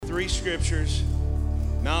three scriptures,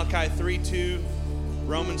 Malachi 3:2,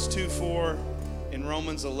 Romans 2:4, and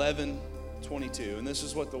Romans 11:22. And this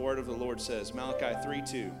is what the word of the Lord says, Malachi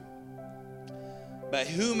 3:2. But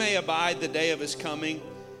who may abide the day of his coming,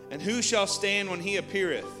 and who shall stand when he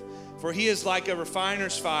appeareth? For he is like a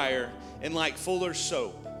refiner's fire, and like fuller's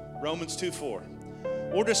soap. Romans 2:4.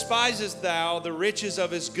 Or despisest thou the riches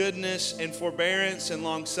of his goodness and forbearance and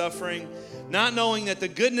longsuffering, not knowing that the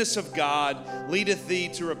goodness of God leadeth thee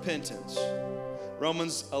to repentance?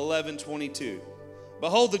 Romans 11:22.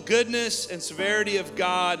 Behold the goodness and severity of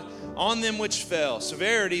God on them which fell.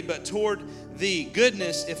 Severity, but toward thee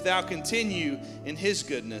goodness, if thou continue in his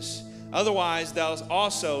goodness. Otherwise thou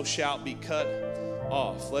also shalt be cut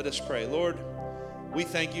off. Let us pray. Lord, we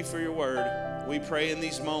thank you for your word. We pray in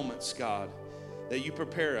these moments, God, that you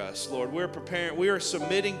prepare us, Lord. We are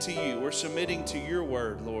submitting to you. We're submitting to your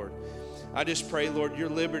word, Lord. I just pray, Lord,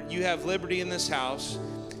 you have liberty in this house,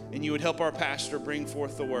 and you would help our pastor bring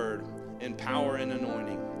forth the word in power and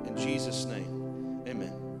anointing. In Jesus' name,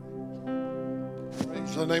 amen.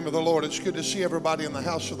 Praise the name of the Lord. It's good to see everybody in the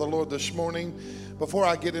house of the Lord this morning. Before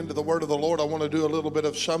I get into the word of the Lord, I want to do a little bit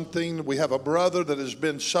of something. We have a brother that has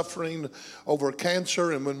been suffering over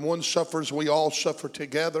cancer, and when one suffers, we all suffer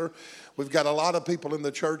together. We've got a lot of people in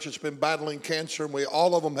the church that's been battling cancer, and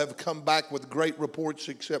all of them have come back with great reports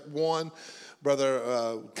except one.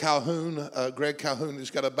 Brother Calhoun, Greg Calhoun,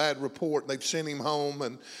 has got a bad report. They've sent him home,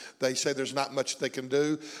 and they say there's not much they can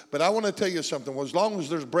do. But I want to tell you something. Well, as long as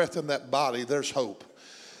there's breath in that body, there's hope.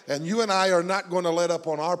 And you and I are not going to let up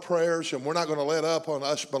on our prayers, and we're not going to let up on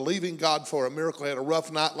us believing God for a miracle. I had a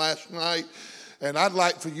rough night last night, and I'd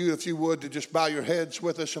like for you, if you would, to just bow your heads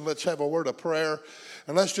with us, and let's have a word of prayer.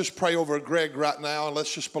 And let's just pray over Greg right now, and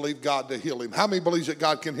let's just believe God to heal him. How many believes that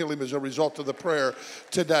God can heal him as a result of the prayer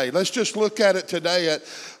today? Let's just look at it today at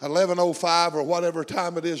 11:05 or whatever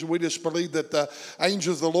time it is. We just believe that the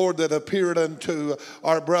angels of the Lord that appeared unto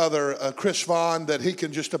our brother Chris Vaughn, that he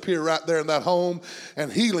can just appear right there in that home,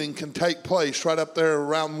 and healing can take place right up there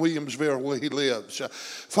around Williamsville where he lives.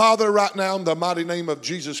 Father, right now in the mighty name of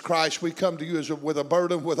Jesus Christ, we come to you with a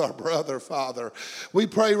burden with our brother, Father. We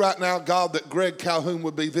pray right now, God, that Greg Calhoun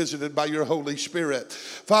would be visited by your Holy Spirit.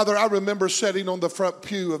 Father, I remember sitting on the front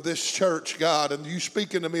pew of this church, God, and you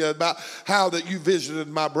speaking to me about how that you visited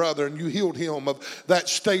my brother and you healed him of that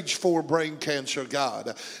stage 4 brain cancer,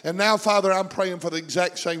 God. And now, Father, I'm praying for the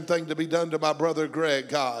exact same thing to be done to my brother Greg,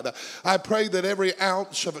 God. I pray that every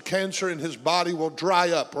ounce of cancer in his body will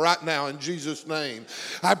dry up right now in Jesus' name.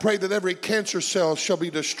 I pray that every cancer cell shall be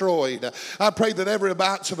destroyed. I pray that every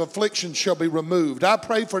ounce of affliction shall be removed. I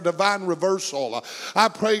pray for divine reversal. I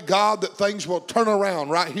pray, God, that things will turn around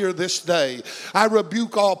right here this day. I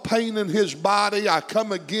rebuke all pain in his body. I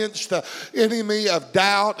come against the enemy of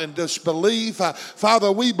doubt and disbelief.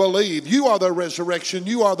 Father, we believe you are the resurrection.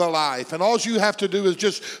 You are the life. And all you have to do is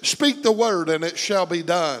just speak the word and it shall be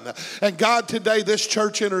done. And God, today this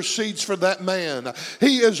church intercedes for that man.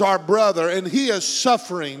 He is our brother and he is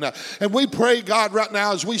suffering. And we pray, God, right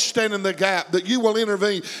now as we stand in the gap that you will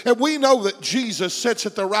intervene. And we know that Jesus sits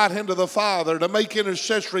at the right hand of the Father to make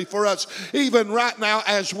intercessory for us even right now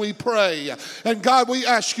as we pray. And God, we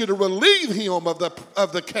ask you to relieve him of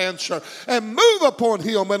the cancer and move upon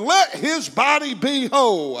him and let his body be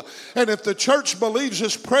whole. And if the church believes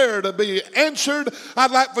this prayer to be answered,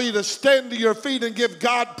 I'd like for you to stand to your feet and give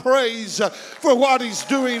God praise for what he's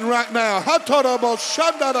doing right now.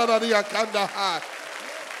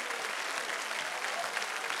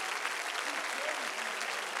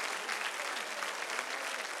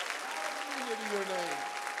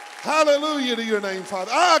 Hallelujah to your name,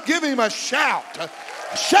 Father. Give him a shout. A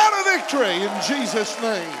shout of victory in Jesus'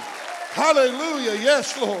 name. Hallelujah.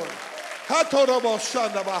 Yes, Lord.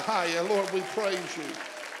 Lord, we praise you.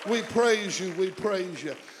 We praise you. We praise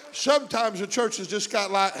you. Sometimes the churches just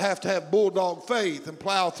have to have bulldog faith and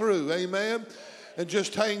plow through. Amen. And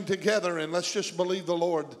just hang together and let's just believe the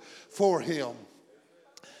Lord for him.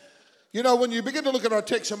 You know, when you begin to look at our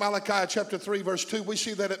text in Malachi chapter 3, verse 2, we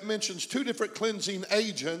see that it mentions two different cleansing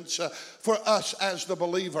agents for us as the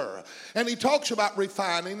believer. And he talks about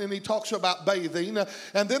refining and he talks about bathing.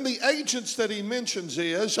 And then the agents that he mentions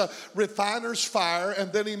is refiner's fire,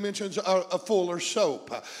 and then he mentions a fuller's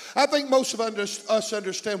soap. I think most of us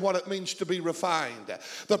understand what it means to be refined.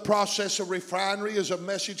 The process of refinery is a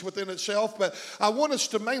message within itself, but I want us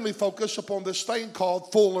to mainly focus upon this thing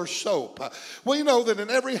called fuller's soap. We know that in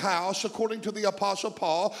every house, house, according to the Apostle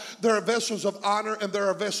Paul, there are vessels of honor and there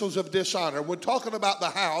are vessels of dishonor. When talking about the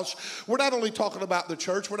house, we're not only talking about the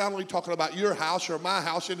church, we're not only talking about your house or my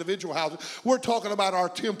house, individual houses, we're talking about our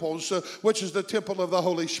temples, which is the temple of the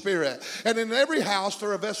Holy Spirit. And in every house,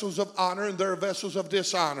 there are vessels of honor and there are vessels of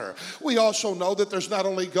dishonor. We also know that there's not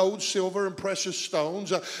only gold, silver, and precious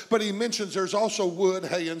stones, but he mentions there's also wood,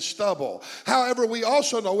 hay, and stubble. However, we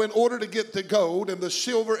also know in order to get the gold and the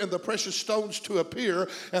silver and the precious stones to appear,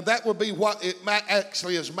 and that would be what it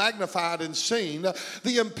actually is magnified and seen,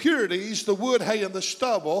 the impurities, the wood, hay, and the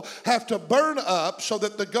stubble have to burn up so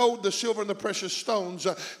that the gold, the silver, and the precious stones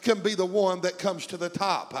can be the one that comes to the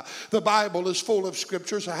top. The Bible is full of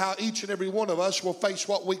scriptures of how each and every one of us will face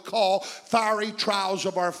what we call fiery trials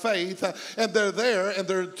of our faith, and they're there, and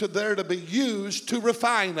they're there to be used to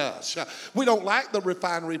refine us. We don't like the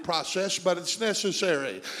refinery process, but it's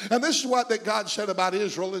necessary. And this is what that God said about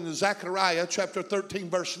Israel in Zechariah chapter 13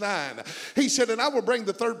 verse 9. He said, and I will bring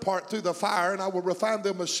the third part through the fire, and I will refine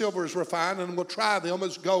them as silver is refined, and will try them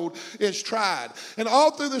as gold is tried. And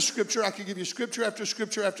all through the scripture, I could give you scripture after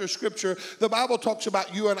scripture after scripture, the Bible talks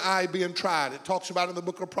about you and I being tried. It talks about in the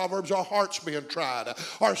book of Proverbs our hearts being tried.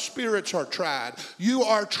 Our spirits are tried. You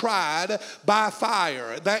are tried by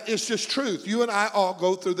fire. That is just truth. You and I all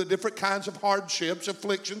go through the different kinds of hardships,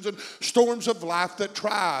 afflictions, and storms of life that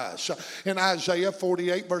try us. In Isaiah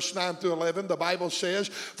 48 verse 9 through 11, the Bible says,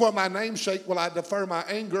 for my name's sake will I defer my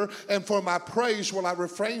anger, and for my praise will I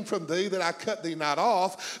refrain from thee, that I cut thee not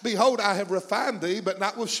off. Behold, I have refined thee, but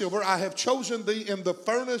not with silver. I have chosen thee in the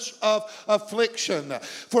furnace of affliction.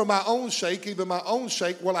 For my own sake, even my own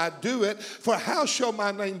sake, will I do it. For how shall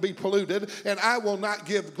my name be polluted? And I will not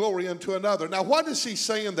give glory unto another. Now, what is he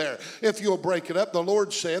saying there? If you'll break it up, the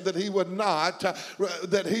Lord said that he would not,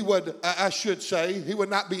 he would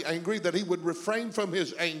not be angry, that he would refrain from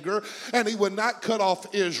his anger, and he would not cut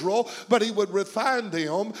off Israel, but he would refine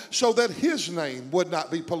them so that his name would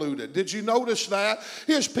not be polluted. Did you notice that?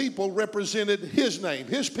 His people represented his name.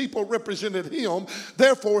 His people represented him.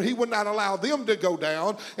 Therefore, he would not allow them to go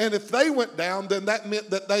down. And if they went down, then that meant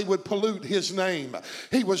that they would pollute his name.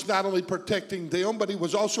 He was not only protecting them, but he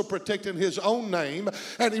was also protecting his own name.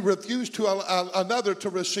 And he refused to another to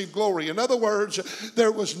receive glory. In other words,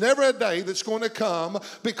 there was never a day that's going to come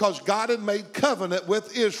because God had made covenant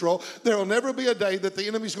with Israel. There will never be a day that the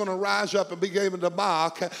enemy's going to rise up and be able to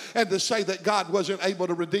mock and to say that God wasn't able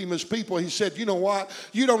to redeem his people. He said, you know what?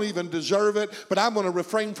 You don't even deserve it, but I'm going to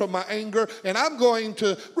refrain from my anger, and I'm going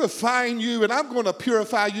to refine you, and I'm going to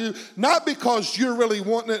purify you, not because you're really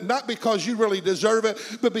wanting it, not because you really deserve it,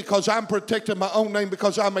 but because I'm protecting my own name,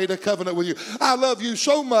 because I made a covenant with you. I love you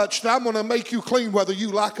so much that I'm going to make you clean whether you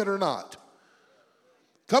like it or not.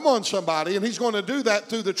 Come on, somebody. And he's going to do that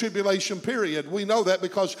through the tribulation period. We know that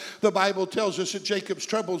because the Bible tells us that Jacob's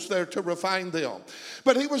trouble's there to refine them.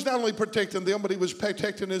 But he was not only protecting them, but he was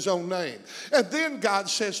protecting his own name. And then God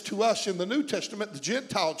says to us in the New Testament, the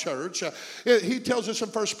Gentile church, he tells us in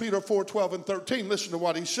 1 Peter 4, 12 and 13, listen to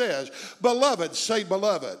what he says. Beloved, say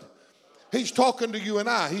beloved. He's talking to you and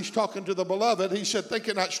I. He's talking to the beloved. He said, think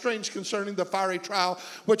it not strange concerning the fiery trial,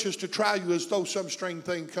 which is to try you as though some strange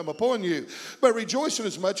thing come upon you. But rejoice in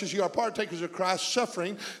as much as you are partakers of Christ's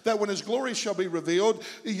suffering, that when his glory shall be revealed,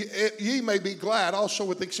 ye may be glad also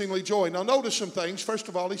with exceedingly joy. Now notice some things. First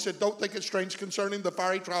of all, he said, don't think it strange concerning the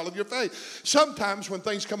fiery trial of your faith. Sometimes when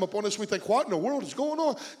things come upon us, we think, what in the world is going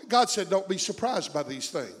on? God said, don't be surprised by these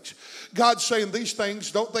things. God's saying these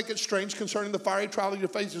things, don't think it's strange concerning the fiery trial of your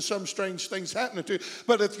faith as some strange things happening to you.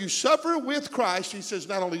 But if you suffer with Christ, he says,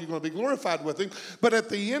 not only are you going to be glorified with him, but at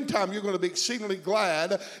the end time, you're going to be exceedingly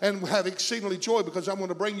glad and have exceedingly joy, because I'm going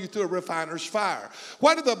to bring you through a refiner's fire.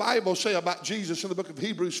 What did the Bible say about Jesus in the book of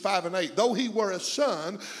Hebrews 5 and 8? Though he were a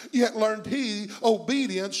son, yet learned he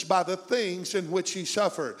obedience by the things in which he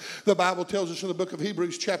suffered. The Bible tells us in the book of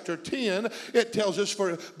Hebrews chapter 10, it tells us,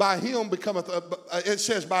 for by him becometh, it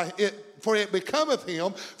says by it, for it becometh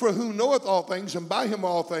him, for who knoweth all things, and by him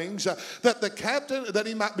all things, that the captain, that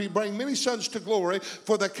he might be bring many sons to glory.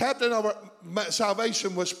 For the captain of our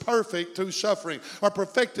salvation was perfect through suffering, or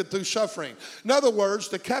perfected through suffering. In other words,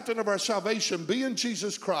 the captain of our salvation being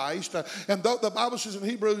Jesus Christ, and though the Bible says in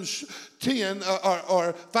Hebrews 10,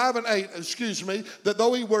 or 5 and 8, that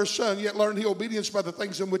though he were a son, yet learned he obedience by the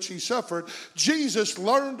things in which he suffered. Jesus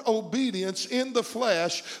learned obedience in the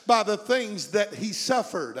flesh by the things that he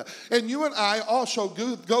suffered. And you and I also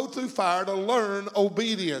go through fire to learn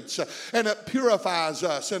obedience. And it purifies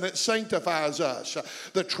us and it sanctifies us.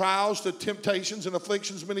 The trials, the temptations and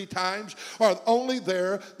afflictions many times are only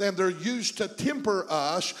there, and they're used to temper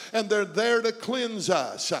us, and they're there to cleanse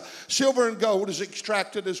us. Silver and gold is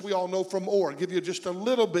extracted, as we all know, from ore. I'll give you just a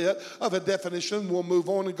little bit of a definition. We'll move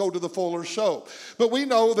on and go to the fuller soap. But we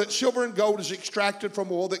know that silver and gold is extracted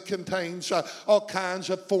from oil that contains all kinds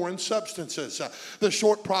of foreign substances. The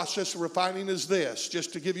short process of refining is this,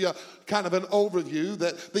 just to give you kind of an overview,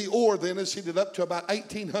 that the ore then is heated up to about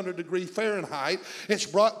 1800 degrees Fahrenheit. It's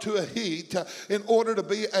brought to a heat in order to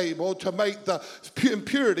be able to make the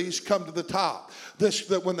impurities come to the top.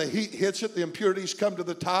 That when the heat hits it, the impurities come to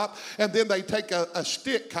the top, and then they take a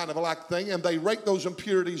stick kind of like thing, and they rake those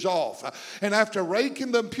impurities off. And after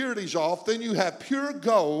raking the impurities off, then you have pure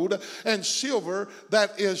gold and silver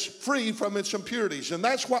that is free from its impurities. And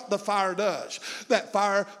that's what the fire does. That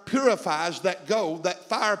fire purifies that gold. That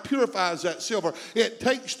fire purifies that silver. It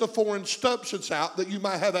takes the foreign substance out that you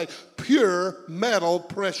might have a pure metal,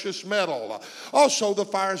 precious metal. Also, the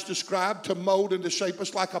fire is described to mold and to shape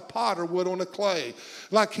us like a potter would on a clay,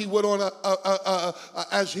 like he would on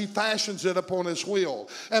as he fashions it upon his wheel.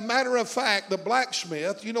 As a matter of fact, the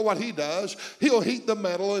blacksmith, you know what he does? He'll heat the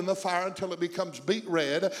metal in the fire until it becomes beet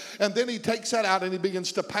red, and then he takes that out and he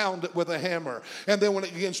begins to pound it with a hammer. And then when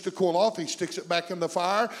it begins to cool off, he sticks it back in the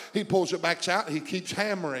fire, he pulls it back out, he keeps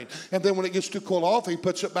hammering. And then when it gets to cool off, he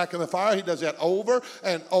puts it back in the fire. He does that over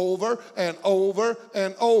and over and over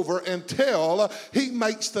and over until he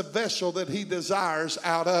makes the vessel that he desires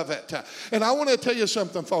out of it. And I want to tell you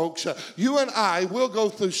something, folks. You and I will go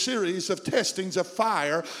through series of testings of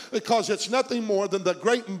fire, because it's nothing more than the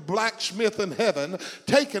great blacksmith in heaven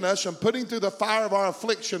taking us and putting through the fire of our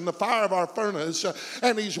affliction, the fire of our furnace,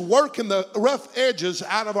 and he's working the rough edges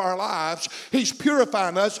out of our lives. He's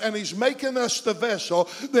purifying us, and he's making us the vessel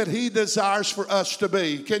that he desires for us to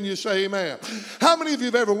be. Can you say amen? How many of you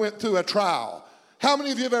have ever went through a trial? How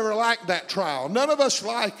many of you have ever liked that trial? None of us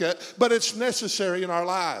like it, but it's necessary in our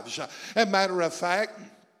lives. As a matter of fact,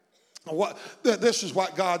 this is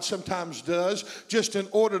what God sometimes does, just in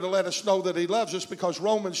order to let us know that he loves us, because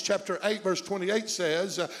Romans chapter 8 verse 28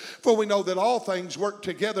 says, for we know that all things work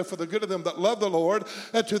together for the good of them that love the Lord,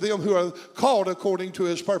 and to them who are called according to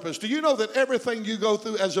his purpose. Do you know that everything you go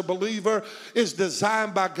through as a believer is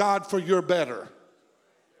designed by God for your better?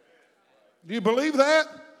 Do you believe that?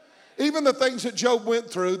 Even the things that Job went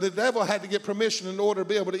through, the devil had to get permission in order to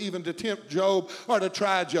be able to even to tempt Job or to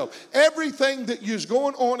try Job. Everything that is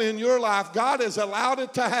going on in your life, God has allowed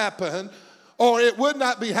it to happen, or it would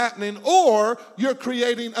not be happening, or you're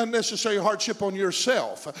creating unnecessary hardship on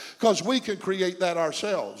yourself, because we can create that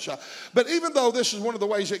ourselves. But even though this is one of the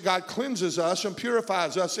ways that God cleanses us and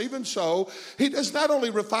purifies us, even so, he does not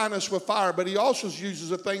only refine us with fire, but he also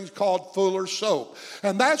uses a thing called fuller soap.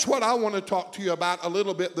 And that's what I want to talk to you about a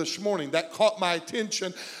little bit this morning. That caught my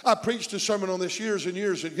attention. I preached a sermon on this years and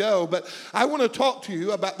years ago, but I want to talk to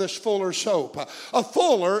you about this fuller soap. A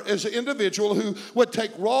fuller is an individual who would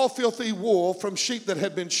take raw, filthy wool from sheep that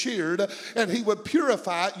had been sheared, and he would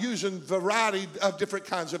purify it using a variety of different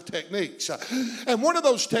kinds of techniques. And one of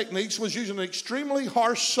those techniques was using an extremely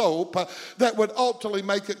harsh soap that would ultimately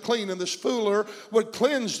make it clean. And this fuller would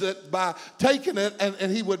cleanse it by taking it,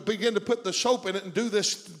 and he would begin to put the soap in it and do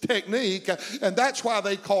this technique, and that's why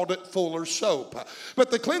they called it fuller soap.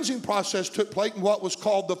 But the cleansing process took place in what was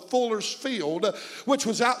called the fuller's field, which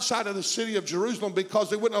was outside of the city of Jerusalem, because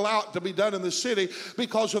they wouldn't allow it to be done in the city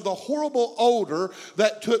because of the horrible odor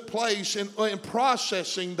that took place in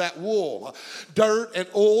processing that wool. Dirt and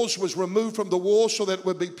oils was removed from the wool so that it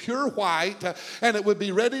would be pure white, and it would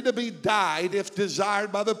be ready to be dyed if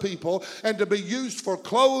desired by the people, and to be used for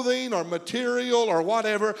clothing or material or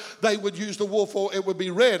whatever they would use the wool for. It would be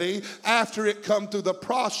ready after it come through the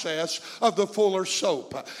process of the fuller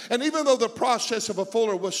soap. And even though the process of a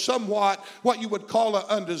fuller was somewhat what you would call an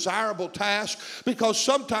undesirable task, because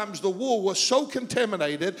sometimes the wool was so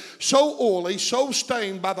contaminated, so oily, so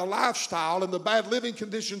stained by the lifestyle and the bad living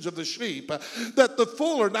conditions of the sheep, that the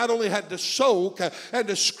fuller not only had to soak and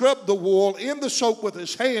to scrub the wool in the soap with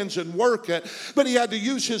his hands and work it, but he had to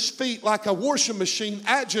use his feet like a washing machine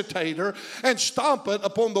agitator and stomp it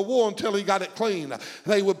upon the wool until he got it clean.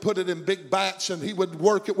 They would put it in big bats, and he would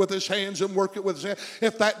work it with his hands and work it with his hands.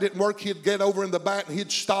 If that didn't work, he'd get over in the bat and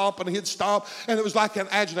he'd stomp, and it was like an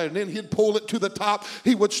agitator. And then he'd pull it to the top.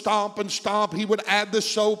 He would stomp and stomp. He would add the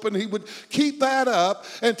soap, and he would keep that up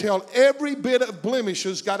until every bit of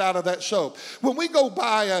blemishes got out of that soap. When we go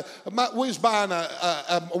buy we was buying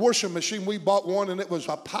a washing machine. We bought one and it was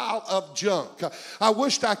a pile of junk. I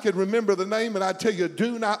wished I could remember the name, and I'd tell you,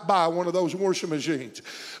 do not buy one of those washing machines.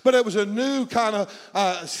 But it was a new kind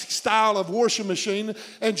of style of washing machine.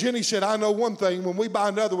 And Jenny said, I know one thing, when we buy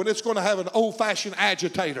another one, it's going to have an old-fashioned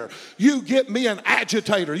agitator. You get me an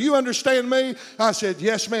agitator. You understand me? I said,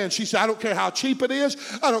 yes, ma'am. She said, I don't care how cheap it is.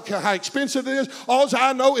 I don't care how expensive it is. All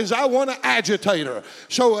I know is I want an agitator.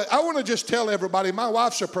 So I want to just tell everybody, my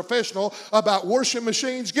wife's a professional about washing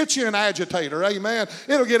machines. Get you an agitator, amen.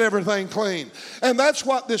 It'll get everything clean. And that's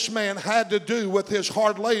what this man had to do with his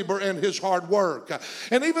hard labor and his hard work.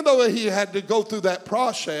 And even though he had to go through that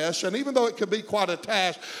process, and even though it could be quite a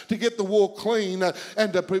task to get the wool clean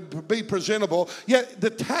and to be presentable, yet the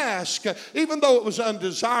task, even though it was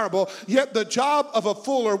undesirable, yet the job of a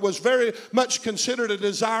fuller was very much considered a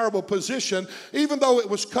desirable position, even though it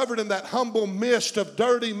was covered in that humble mist of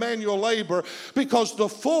dirty manual labor, because the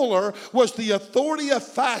fuller was the authority of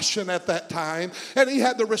fashion at that time, and he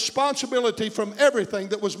had the responsibility from everything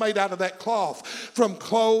that was made out of that cloth, from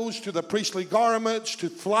clothes to the priestly garments to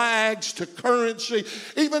flags to currency.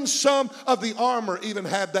 Even some of the armor even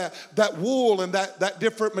had that wool and that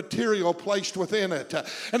different material placed within it.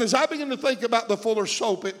 And as I began to think about the fuller's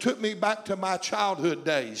soap, it took me back to my childhood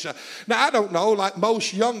days. Now, I don't know, like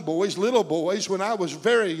most young boys, little boys, when I was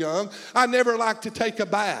very young, I never liked to take a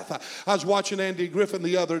bath. I was watching Andy Griffin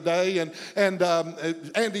the other day, and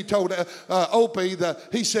Andy told Opie that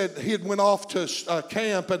he said he had went off to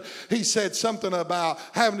camp, and he said something about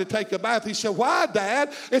having to take a bath. He said, why,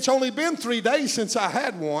 Dad? It's only been 3 days since I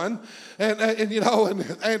had one. And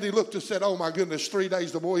Andy looked and said, oh my goodness, 3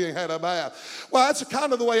 days the boy ain't had a bath. Well, that's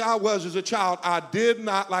kind of the way I was as a child. I did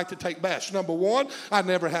not like to take baths. Number one, I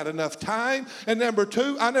never had enough time. And number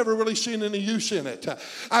two, I never really seen any use in it.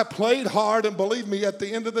 I played hard, and believe me, at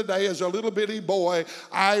the end of the day, as a little bitty boy,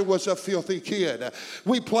 I was a filthy kid.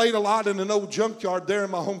 We played a lot in an old junkyard there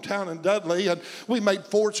in my hometown in Dudley, and we made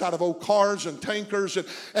forts out of old cars and tankers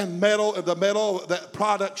and metal, the metal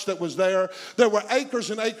products that was there. There were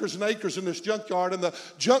acres and acres and acres in this junkyard, and the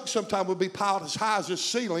junk sometimes would be piled as high as this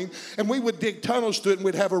ceiling, and we would dig tunnels to it, and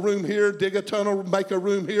we'd have a room here, dig a tunnel, make a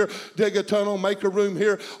room here, dig a tunnel, make a room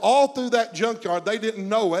here, all through that junkyard. They didn't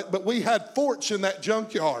know it, but we had forts in that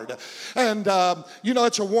junkyard. And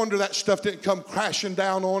it's a wonder that stuff didn't come crashing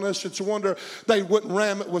down on us. It's a wonder they wouldn't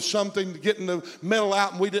ram it with something, getting the metal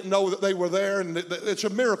out, and we didn't know that they were there, and it's a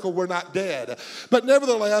miracle we're not dead. But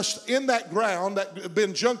nevertheless, in that ground that had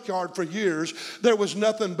been junkyard for years, there was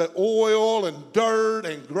nothing but oil and dirt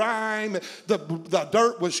and grime. The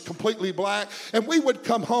dirt was completely black, and we would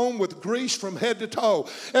come home with grease from head to toe.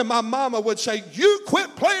 And my mama would say, you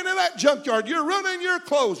quit playing in that junkyard, you're ruining your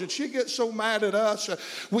clothes. And she'd get so mad at us.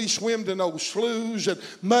 We swimmed in those sloughs and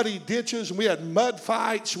muddy ditches, and we had mud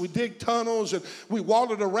fights. We dig tunnels, and we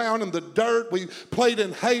waddled around in the dirt. We played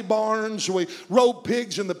in hay barns. We rode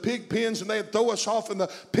pigs in the pig pens, and they'd throw us off in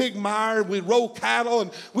the pig mire. We'd roll cattle,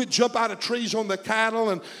 and we'd jump out of trees on the cattle,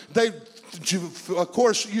 and they'd of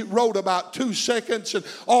course, you rode about 2 seconds and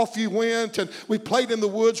off you went. And we played in the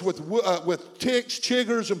woods with ticks,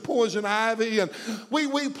 chiggers, and poison ivy. And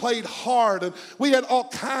we played hard. And we had all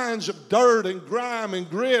kinds of dirt and grime and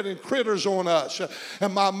grit and critters on us.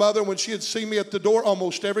 And my mother, when she'd see me at the door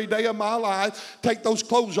almost every day of my life, take those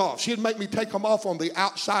clothes off. She'd make me take them off on the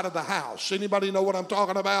outside of the house. Anybody know what I'm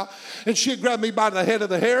talking about? And she'd grab me by the head of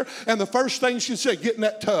the hair. And the first thing she'd say, get in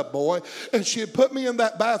that tub, boy. And she'd put me in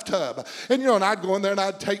that bathtub. And I'd go in there and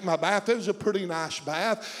I'd take my bath. It was a pretty nice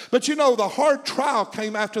bath. But the hard trial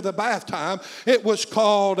came after the bath time. It was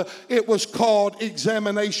called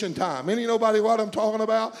examination time. Nobody what I'm talking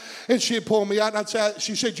about? And she'd pull me out, and I'd say,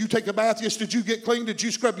 she said, you take a bath? Yes. Did you get clean? Did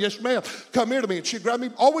you scrub? Yes, ma'am. Come here to me. And she'd grab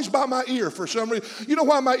me always by my ear for some reason. You know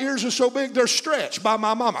why my ears are so big? They're stretched by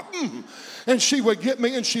my mama. And she would get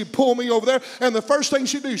me and she'd pull me over there. And the first thing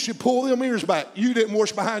she'd do, she'd pull them ears back. You didn't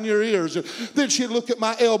wash behind your ears. And then she'd look at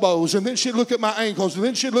my elbows. And then she'd look at my ankles. And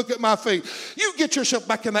then she'd look at my feet. You get yourself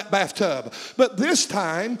back in that bathtub. But this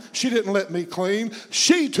time, she didn't let me clean.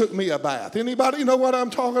 She took me a bath. Anybody know what I'm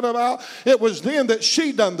talking about? It was then that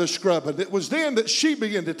she done the scrubbing. It was then that she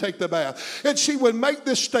began to take the bath. And she would make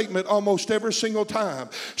this statement almost every single time.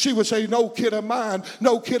 She would say, no kid of mine,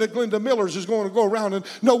 no kid of Glenda Miller's is going to go around and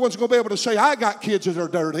no one's going to be able to say, I got kids that are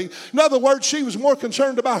dirty. In other words, she was more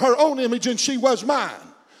concerned about her own image than she was mine.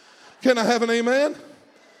 Can I have an amen?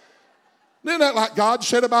 Isn't that like God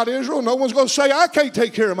said about Israel? No one's going to say, I can't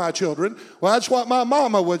take care of my children. Well, that's what my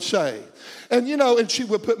mama would say. And and she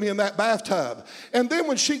would put me in that bathtub. And then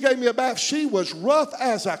when she gave me a bath, she was rough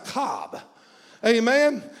as a cob.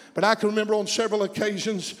 Amen? But I can remember on several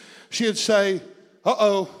occasions, she'd say,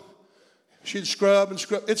 uh-oh. She'd scrub and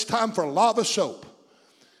scrub. It's time for lava soap.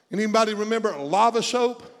 Anybody remember lava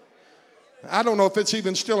soap? I don't know if it's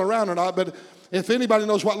even still around or not, but if anybody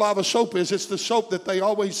knows what lava soap is, it's the soap that they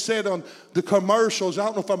always said on the commercials. I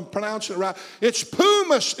don't know if I'm pronouncing it right. It's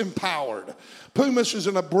pumice empowered. Pumice is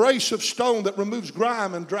an abrasive stone that removes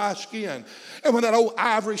grime and dry skin. And when that old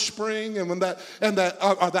ivory spring and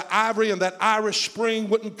the ivory and that Irish spring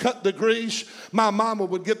wouldn't cut the grease, my mama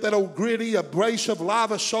would get that old gritty abrasive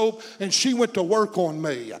lava soap and she went to work on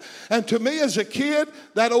me. And to me as a kid,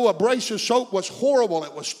 that old abrasive soap was horrible.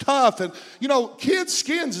 It was tough. And kids'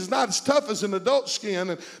 skins is not as tough as an adult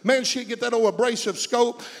skin. And man, she'd get that old abrasive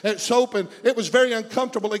soap and it was very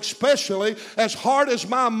uncomfortable, especially as hard as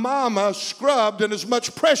my mama scrubbed and as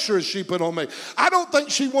much pressure as she put on me. I don't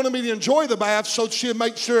think she wanted me to enjoy the bath, so she'd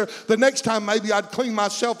make sure the next time maybe I'd clean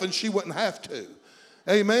myself and she wouldn't have to.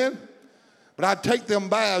 Amen? But I'd take them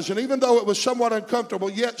baths, and even though it was somewhat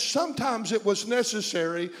uncomfortable, yet sometimes it was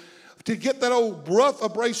necessary to get that old rough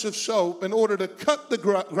abrasive soap in order to cut the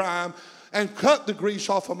grime and cut the grease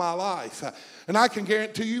off of my life. And I can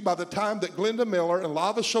guarantee you by the time that Glenda Miller and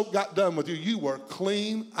Lava Soap got done with you, you were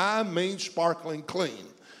clean. I mean sparkling clean.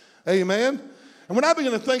 Amen? And when I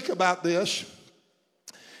begin to think about this,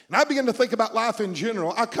 and I begin to think about life in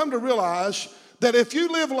general, I come to realize that if you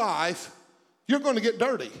live life, you're going to get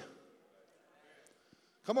dirty.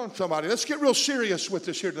 Come on, somebody. Let's get real serious with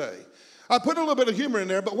this here today. I put a little bit of humor in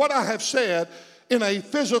there, but what I have said in a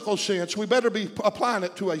physical sense, we better be applying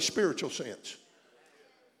it to a spiritual sense.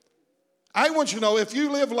 I want you to know if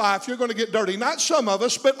you live life, you're going to get dirty. Not some of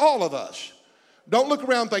us, but all of us. Don't look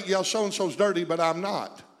around and think, yeah, so-and-so's dirty, but I'm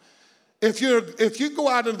not. If you go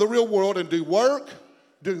out into the real world and do work,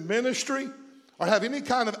 do ministry, or have any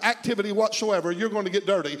kind of activity whatsoever, you're going to get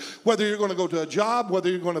dirty. Whether you're going to go to a job, whether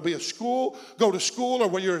you're going to be go to school, or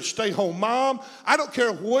whether you're a stay-home mom, I don't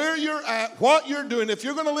care where you're at, what you're doing. If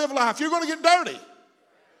you're going to live life, you're going to get dirty.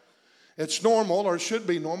 It's normal, or it should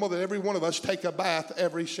be normal, that every one of us take a bath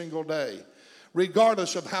every single day,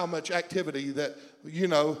 regardless of how much activity that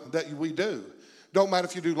we do. Don't matter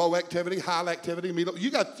if you do low activity, high activity,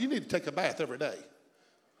 you need to take a bath every day.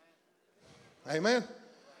 Amen.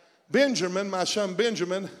 Benjamin, my son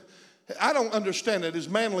Benjamin, I don't understand it, as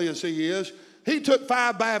manly as he is. He took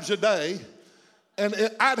 5 baths a day, and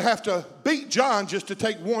I'd have to beat John just to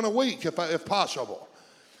take 1 a week if possible.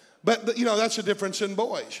 But that's the difference in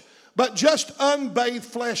boys. But just unbathed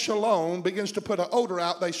flesh alone begins to put an odor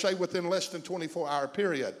out, they say, within less than 24-hour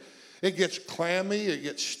period. It gets clammy, it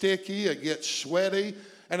gets sticky, it gets sweaty,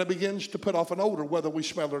 and it begins to put off an odor whether we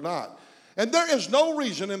smell it or not. And there is no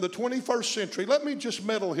reason in the 21st century, let me just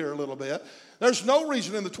meddle here a little bit. There's no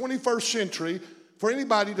reason in the 21st century for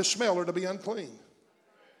anybody to smell or to be unclean.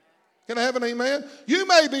 Can I have an amen? You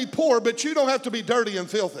may be poor, but you don't have to be dirty and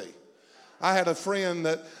filthy. I had a friend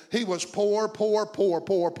that he was poor.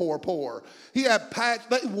 He had patch,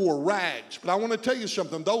 they wore rags. But I want to tell you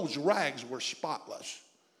something, those rags were spotless.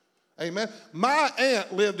 Amen. My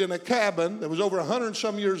aunt lived in a cabin that was over 100 and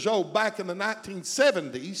some years old back in the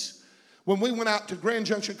 1970s. When we went out to Grand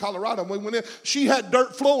Junction, Colorado, and we went in, she had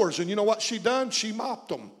dirt floors, and you know what she done? She mopped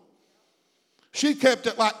them. She kept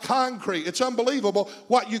it like concrete. It's unbelievable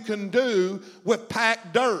what you can do with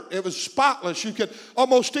packed dirt. It was spotless. You could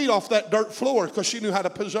almost eat off that dirt floor because she knew how to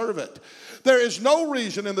preserve it. There is no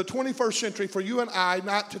reason in the 21st century for you and I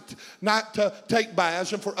not to take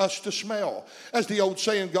baths and for us to smell. As the old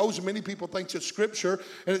saying goes, and many people think it's scripture,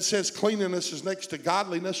 and it says cleanliness is next to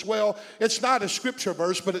godliness. Well, it's not a scripture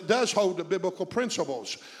verse, but it does hold the biblical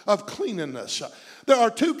principles of cleanliness. There are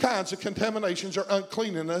 2 kinds of contaminations or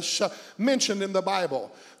uncleanness mentioned in the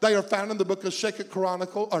Bible. They are found in the book of 2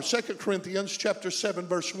 Corinthians chapter 7,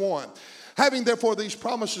 verse 1. Having therefore these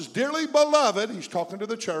promises, dearly beloved, he's talking to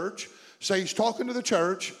the church. Say he's talking to the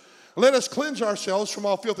church. Let us cleanse ourselves from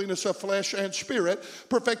all filthiness of flesh and spirit,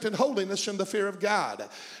 perfecting holiness in the fear of God.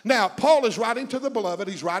 Now, Paul is writing to the beloved.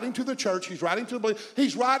 He's writing to the church. He's writing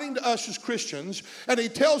to us as Christians. And he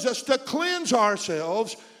tells us to cleanse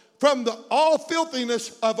ourselves from all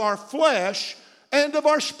filthiness of our flesh and of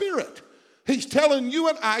our spirit. He's telling you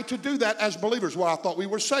and I to do that as believers. Well, I thought we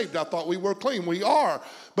were saved. I thought we were clean. We are.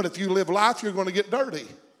 But if you live life, you're going to get dirty.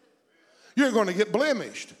 You're going to get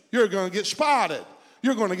blemished. You're going to get spotted.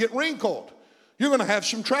 You're going to get wrinkled. You're going to have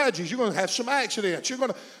some tragedies. You're going to have some accidents. You're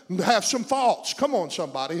going to have some faults. Come on,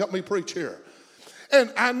 somebody. Help me preach here.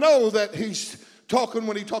 And I know that he's talking,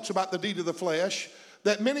 when he talks about the deed of the flesh,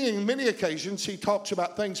 that in many occasions he talks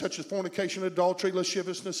about things such as fornication, adultery,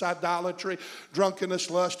 lasciviousness, idolatry, drunkenness,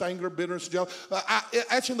 lust, anger, bitterness, jealousy.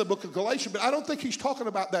 That's in the book of Galatians, but I don't think he's talking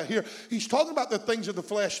about that here. He's talking about the things of the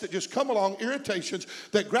flesh that just come along, irritations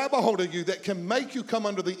that grab a hold of you, that can make you come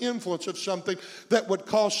under the influence of something that would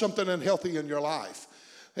cause something unhealthy in your life.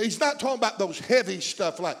 He's not talking about those heavy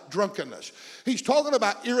stuff like drunkenness. He's talking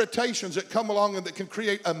about irritations that come along and that can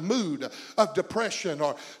create a mood of depression,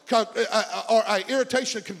 or an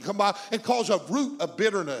irritation that can come out and cause a root of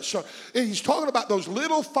bitterness. He's talking about those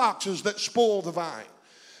little foxes that spoil the vine.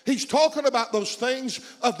 He's talking about those things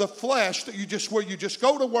of the flesh that where you just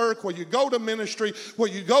go to work, where you go to ministry, where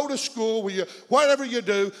you go to school, whatever you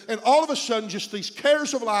do, and all of a sudden just these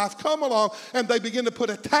cares of life come along and they begin to put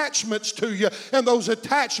attachments to you, and those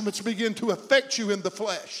attachments begin to affect you in the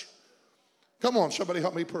flesh. Come on, somebody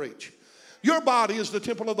help me preach. Your body is the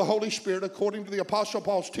temple of the Holy Spirit according to the Apostle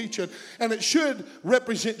Paul's teaching, and it should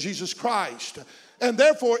represent Jesus Christ. And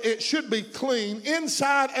therefore it should be clean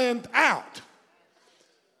inside and out.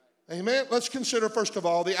 Amen. Let's consider, first of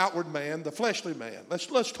all, the outward man, the fleshly man.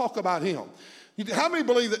 Let's talk about him. How many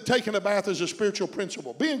believe that taking a bath is a spiritual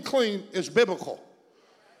principle? Being clean is biblical.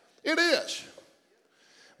 It is.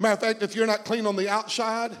 Matter of fact, if you're not clean on the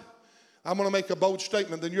outside, I'm going to make a bold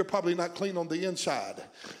statement, then you're probably not clean on the inside.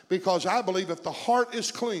 Because I believe if the heart is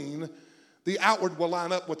clean, the outward will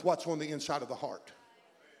line up with what's on the inside of the heart.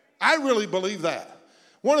 I really believe that.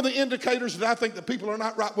 One of the indicators that I think that people are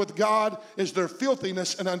not right with God is their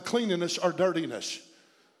filthiness and uncleanness or dirtiness.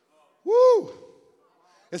 Woo!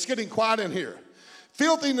 It's getting quiet in here.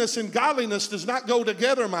 Filthiness and godliness does not go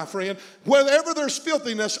together, my friend. Wherever there's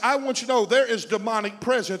filthiness, I want you to know there is demonic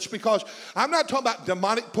presence, because I'm not talking about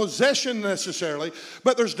demonic possession necessarily,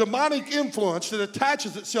 but there's demonic influence that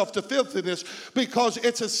attaches itself to filthiness, because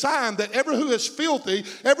it's a sign that every who is filthy,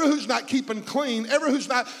 every who's not keeping clean, every who's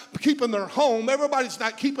not keeping their home, everybody's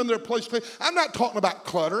not keeping their place clean. I'm not talking about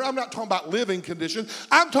clutter. I'm not talking about living conditions.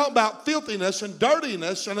 I'm talking about filthiness and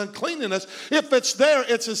dirtiness and uncleanness. If it's there,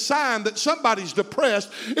 it's a sign that somebody's depressed.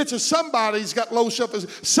 It's somebody's got low self-esteem.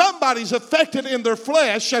 Somebody's affected in their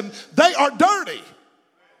flesh and they are dirty.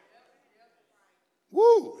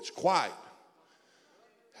 Woo, it's quiet.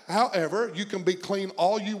 However, you can be clean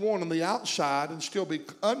all you want on the outside and still be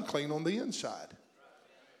unclean on the inside.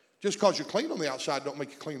 Just because you're clean on the outside don't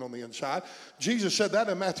make you clean on the inside. Jesus said that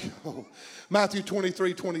in Matthew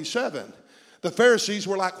 23:27. The Pharisees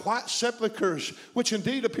were like white sepulchres, which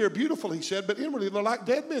indeed appear beautiful, he said, but inwardly they're like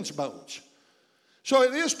dead men's bones. So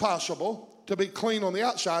it is possible to be clean on the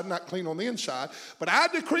outside, not clean on the inside. But I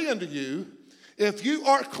decree unto you, if you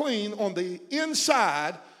are clean on the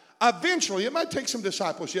inside, eventually, it might take some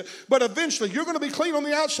discipleship, but eventually you're going to be clean on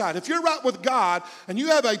the outside. If you're right with God and you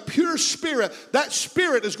have a pure spirit, that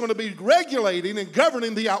spirit is going to be regulating and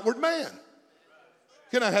governing the outward man.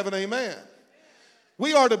 Can I have an amen?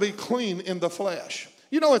 We are to be clean in the flesh.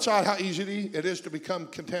 You know, it's odd how easy it is to become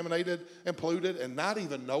contaminated and polluted and not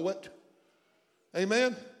even know it.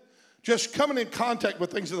 Amen? Just coming in contact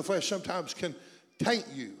with things of the flesh sometimes can taint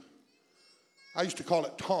you. I used to call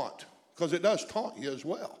it taunt, because it does taunt you as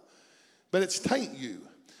well. But it's taint you.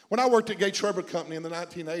 When I worked at Gates Rubber Company in the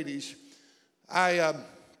 1980s, I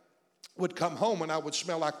would come home and I would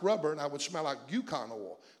smell like rubber and I would smell like Yukon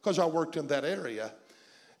oil, because I worked in that area.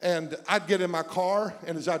 And I'd get in my car,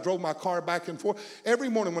 and as I drove my car back and forth, every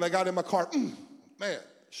morning when I got in my car, man,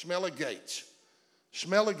 smell of Gates.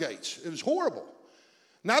 Smell of Gates. It was horrible.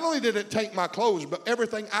 Not only did it taint my clothes, but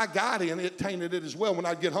everything I got in, it tainted it as well. When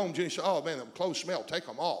I'd get home, Jenny said, oh, man, them clothes smell. Take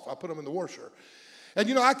them off. I put them in the washer. And,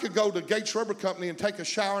 you know, I could go to Gates Rubber Company and take a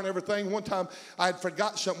shower and everything. One time, I had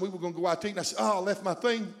forgot something. We were going to go out to eat. And I said, oh, I left my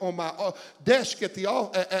thing on my desk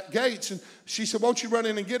at Gates. And she said, won't you run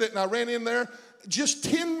in and get it? And I ran in there just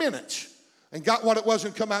 10 minutes and got what it was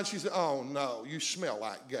and come out. And she said, oh, no, you smell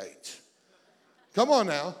like Gates. Come on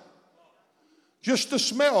now. Just the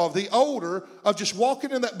smell of the odor of just walking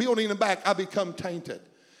in that building and back, I become tainted.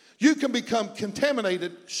 You can become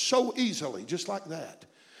contaminated so easily, just like that.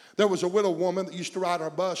 There was a widow woman that used to ride our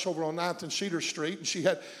bus over on 9th and Cedar Street, and she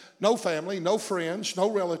had no family, no friends, no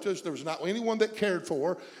relatives. There was not anyone that cared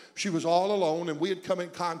for her. She was all alone, and we had come in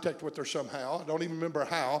contact with her somehow. I don't even remember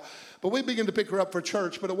how. But we began to pick her up for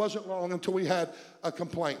church, but it wasn't long until we had a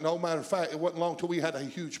complaint. No matter of fact, it wasn't long until we had a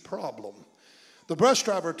huge problem. The bus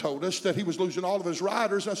driver told us that he was losing all of his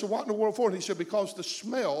riders. I said, what in the world for? And he said, because the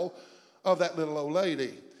smell of that little old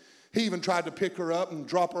lady. He even tried to pick her up and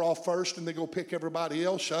drop her off first and then go pick everybody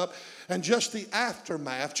else up. And just the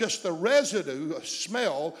aftermath, just the residue of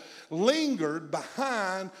smell lingered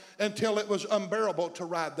behind until it was unbearable to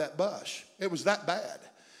ride that bus. It was that bad.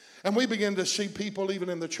 And we began to see people even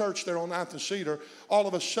in the church there on 9th and Cedar. All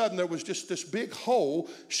of a sudden there was just this big hole.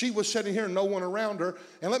 She was sitting here and no one around her.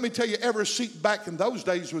 And let me tell you, every seat back in those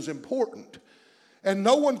days was important. And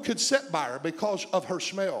no one could sit by her because of her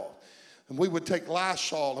smell. And we would take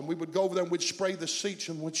Lysol and we would go over there and we'd spray the seats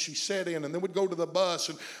in which she sat in. And then we'd go to the bus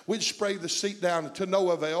and we'd spray the seat down to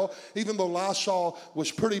no avail. Even though Lysol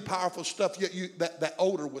was pretty powerful stuff, yet that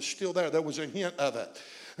odor was still there. There was a hint of it.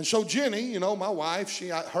 And so Jenny, you know, my wife,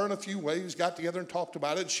 her and a few ladies got together and talked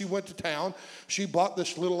about it. She went to town. She bought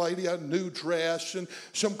this little lady a new dress and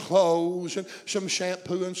some clothes and some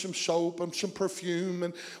shampoo and some soap and some perfume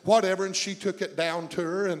and whatever. And she took it down to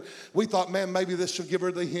her. And we thought, man, maybe this will give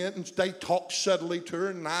her the hint. And they talked subtly to her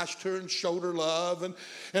and nice to her and showed her love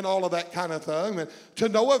and all of that kind of thing. And to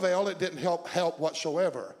no avail, it didn't help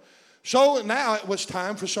whatsoever. So now it was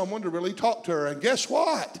time for someone to really talk to her. And guess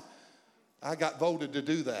what? I got voted to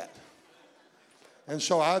do that. And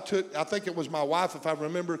so I think it was my wife, if I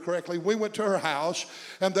remember correctly, we went to her house,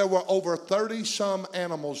 and there were over 30-some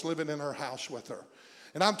animals living in her house with her.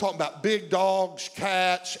 And I'm talking about big dogs,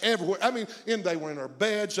 cats, everywhere. I mean, they were in their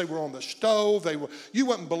beds. They were on the stove. You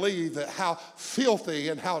wouldn't believe that how filthy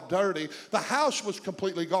and how dirty. The house was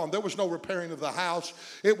completely gone. There was no repairing of the house.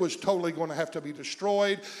 It was totally going to have to be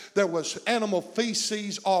destroyed. There was animal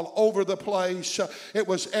feces all over the place. It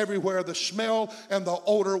was everywhere. The smell and the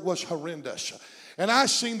odor was horrendous. And I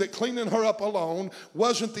seen that cleaning her up alone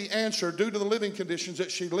wasn't the answer due to the living conditions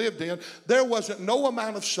that she lived in. There wasn't no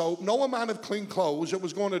amount of soap, no amount of clean clothes that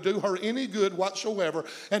was going to do her any good whatsoever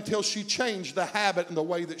until she changed the habit and the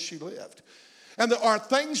way that she lived. And there are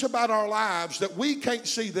things about our lives that we can't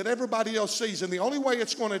see that everybody else sees. And the only way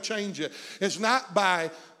it's going to change it is not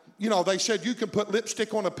by, they said you can put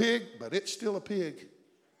lipstick on a pig, but it's still a pig.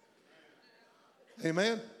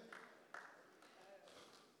 Amen.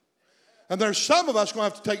 And there's some of us going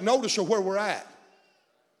to have to take notice of where we're at,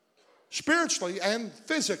 spiritually and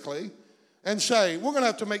physically, and say, we're going to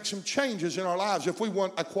have to make some changes in our lives if we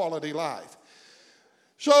want a quality life.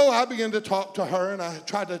 So I began to talk to her, and I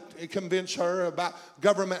tried to convince her about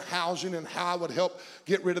government housing and how I would help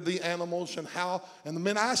get rid of the animals and how. And the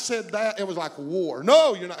minute I said that, it was like war.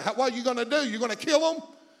 No, you're not. What are you going to do? You're going to kill them?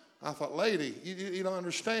 I thought, lady, you don't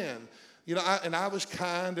understand. And I was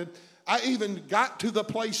kind, and I even got to the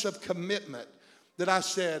place of commitment that I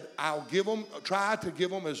said, I'll try to give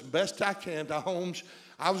them as best I can to homes.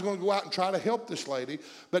 I was going to go out and try to help this lady,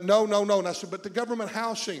 but no. And I said, but the government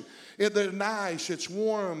housing, they're nice, it's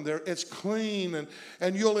warm, it's clean,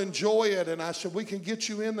 and you'll enjoy it. And I said, we can get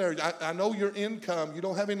you in there. I know your income. You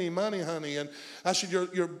don't have any money, honey. And I said,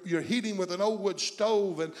 you're heating with an old wood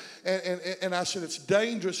stove. And I said, it's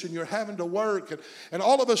dangerous, and you're having to work. And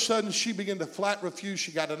all of a sudden, she began to flat refuse.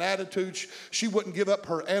 She got an attitude. She wouldn't give up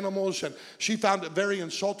her animals, and she found it very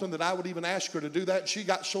insulting that I would even ask her to do that. She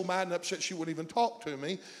got so mad and upset she wouldn't even talk to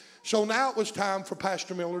me. So now it was time for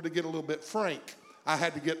Pastor Miller to get a little bit frank. I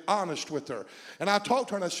had to get honest with her. And I talked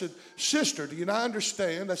to her and I said, sister, do you not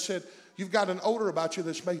understand? I said, you've got an odor about you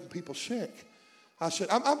that's making people sick. I said,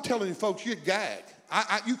 I'm telling you folks, you'd gag.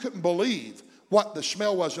 You couldn't believe what the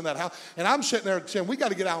smell was in that house. And I'm sitting there saying, we got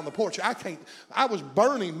to get out on the porch. I was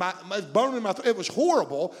burning my throat. It was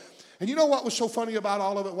horrible. And you know what was so funny about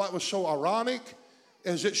all of it? What was so ironic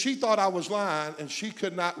is that she thought I was lying, and she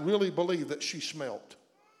could not really believe that she smelled.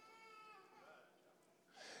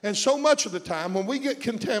 And so much of the time when we get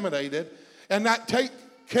contaminated and not take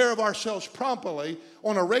care of ourselves properly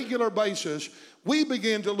on a regular basis, we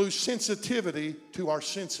begin to lose sensitivity to our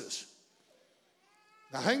senses.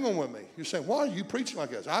 Now hang on with me. You're saying, why are you preaching like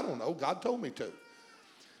this? I don't know. God told me to.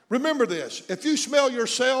 Remember this. If you smell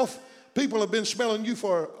yourself, people have been smelling you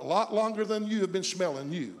for a lot longer than you have been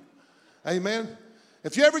smelling you. Amen?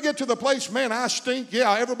 If you ever get to the place, man, I stink,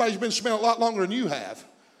 yeah, everybody's been smelling a lot longer than you have.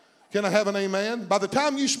 Can I have an amen? By the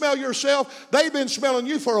time you smell yourself, they've been smelling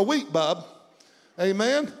you for a week, bub.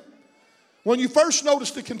 Amen? When you first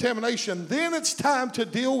notice the contamination, then it's time to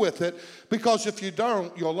deal with it, because if you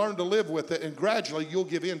don't, you'll learn to live with it, and gradually you'll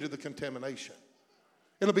give in to the contamination.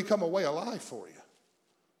 It'll become a way of life for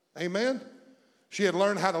you. Amen? She had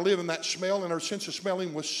learned how to live in that smell, and her sense of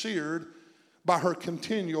smelling was seared by her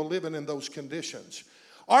continual living in those conditions.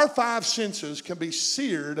 Our five senses can be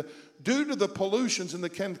seared due to the pollutions and the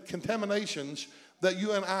contaminations that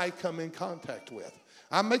you and I come in contact with.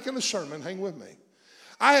 I'm making a sermon, hang with me.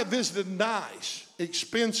 I have visited nice,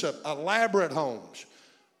 expensive, elaborate homes,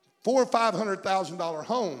 or $500,000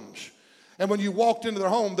 homes. And when you walked into their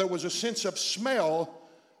home, there was a sense of smell,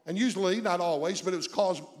 and usually, not always, but it was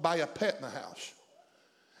caused by a pet in the house.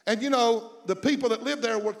 And you know, the people that lived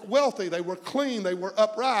there were wealthy, they were clean, they were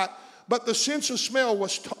upright, but the sense of smell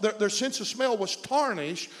was, their sense of smell was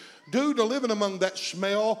tarnished due to living among that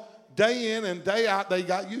smell day in and day out. They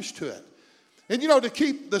got used to it. And you know, to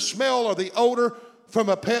keep the smell or the odor from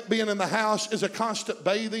a pet being in the house is a constant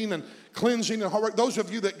bathing and cleansing and hard work. Those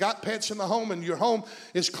of you that got pets in the home and your home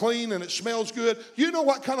is clean and it smells good, you know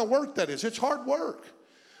what kind of work that is. It's hard work.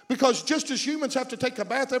 Because just as humans have to take a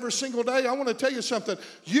bath every single day, I want to tell you something.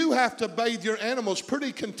 You have to bathe your animals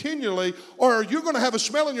pretty continually, or you're going to have a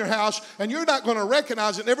smell in your house and you're not going to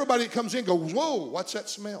recognize it, and everybody that comes in goes, whoa, what's that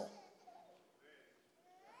smell?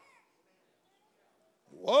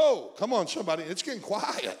 Whoa, come on, somebody. It's getting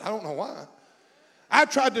quiet. I don't know why. I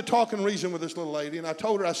tried to talk and reason with this little lady, and I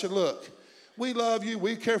told her, I said, look, we love you.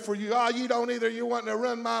 We care for you. Oh, you don't either. You're wanting to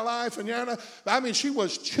run my life. And you're not. I mean, she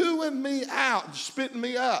was chewing me out and spitting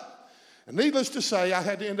me up. And needless to say, I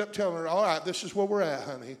had to end up telling her, all right, this is where we're at,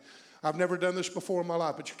 honey. I've never done this before in my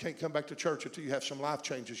life, but you can't come back to church until you have some life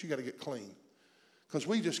changes. You got to get clean. Because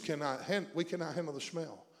we just cannot handle the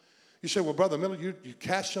smell. You say, well, Brother Miller, you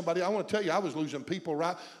cast somebody. I want to tell you, I was losing people,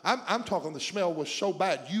 right? I'm talking the smell was so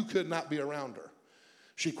bad, you could not be around her.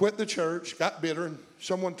 She quit the church, got bitter, and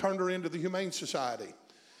someone turned her into the Humane Society.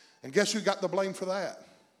 And guess who got the blame for that?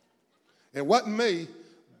 It wasn't me,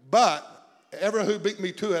 but everyone who beat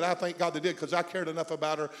me to it, I thank God they did, because I cared enough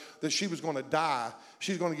about her that she was going to die.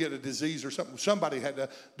 She's going to get a disease or something. Somebody had to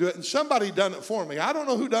do it, and somebody done it for me. I don't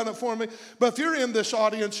know who done it for me, but if you're in this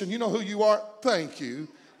audience and you know who you are, thank you.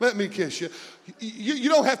 Let me kiss you. You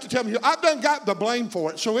don't have to tell me. I've done got the blame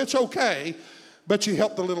for it, so it's okay, but you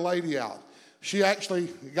helped the little lady out. She actually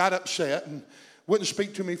got upset and wouldn't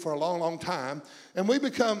speak to me for a long, long time. And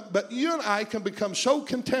but you and I can become so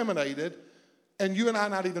contaminated, and you and I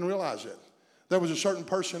not even realize it. There was a certain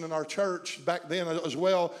person in our church back then as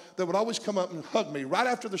well that would always come up and hug me right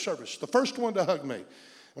after the service, the first one to hug me.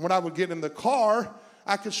 And when I would get in the car,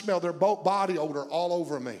 I could smell their body odor all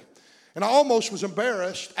over me. And I almost was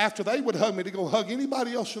embarrassed after they would hug me to go hug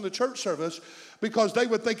anybody else in the church service, because they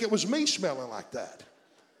would think it was me smelling like that.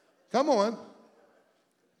 Come on.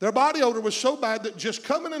 Their body odor was so bad that just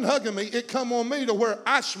coming and hugging me, it come on me to where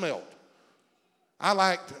I smelled. I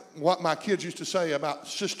liked what my kids used to say about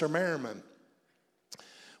Sister Merriman.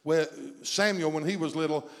 Samuel, when he was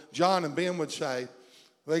little, John and Ben would say,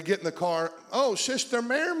 they get in the car, oh, Sister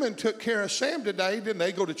Merriman took care of Sam today, didn't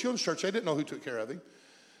they? Go to children's church. They didn't know who took care of him.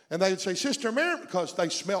 And they would say, Sister Merriman, because they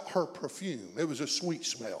smelt her perfume. It was a sweet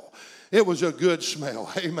smell. It was a good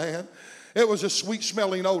smell. Amen. It was a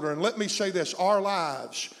sweet-smelling odor. And let me say this, our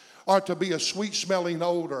lives are to be a sweet-smelling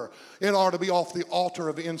odor. It ought to be off the altar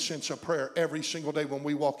of incense of prayer every single day when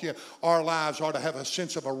we walk in. Our lives ought to have a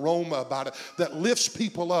sense of aroma about it that lifts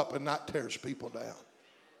people up and not tears people down.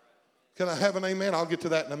 Can I have an amen? I'll get to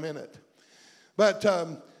that in a minute. But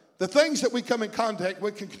the things that we come in contact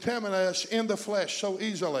with can contaminate us in the flesh so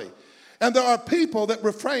easily. And there are people that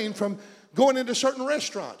refrain from going into certain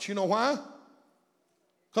restaurants. You know why?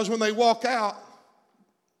 Because when they walk out,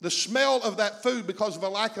 the smell of that food, because of a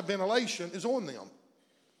lack of ventilation, is on them.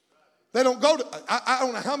 They don't go to, I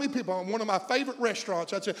don't know how many people, on one of my favorite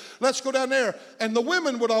restaurants, I'd say, let's go down there. And the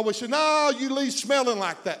women would always say, no, you leave smelling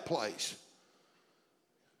like that place.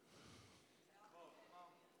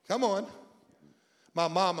 Come on. My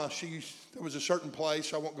mama, there was a certain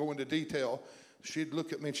place, I won't go into detail, she'd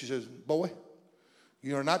look at me and she says, boy,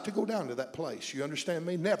 you are not to go down to that place. You understand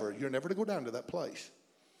me? Never. You're never to go down to that place.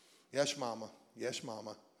 Yes, Mama. Yes,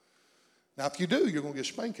 Mama. Now, if you do, you're going to get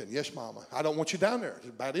spanking. Yes, Mama. I don't want you down there.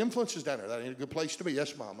 There's bad influences down there. That ain't a good place to be.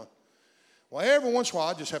 Yes, Mama. Well, every once in a while,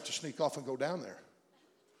 I just have to sneak off and go down there.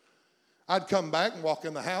 I'd come back and walk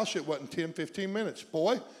in the house. It wasn't 10, 15 minutes.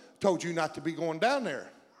 Boy, told you not to be going down there.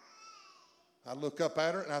 I look up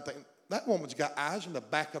at her, and I think, that woman's got eyes in the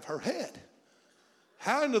back of her head.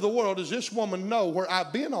 How into the world does this woman know where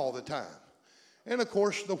I've been all the time? And, of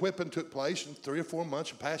course, the whipping took place, and 3 or 4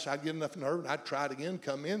 months would pass. I'd get enough nerve, and I'd try it again,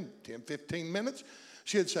 come in, 10, 15 minutes.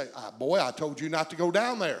 She'd say, boy, I told you not to go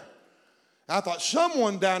down there. I thought,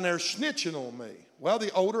 someone down there snitching on me. Well,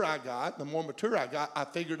 the older I got, the more mature I got, I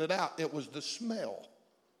figured it out. It was the smell.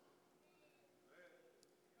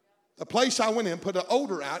 The place I went in put an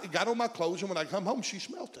odor out. It got on my clothes, and when I come home, she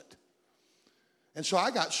smelt it. And so I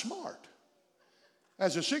got smart.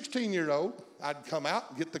 As a 16-year-old, I'd come out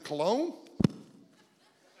and get the cologne.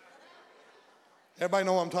 Everybody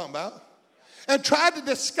know what I'm talking about? And tried to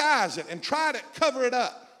disguise it and try to cover it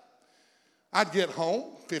up. I'd get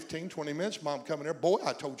home, 15, 20 minutes. Mom come in there. Boy,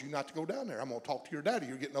 I told you not to go down there. I'm going to talk to your daddy.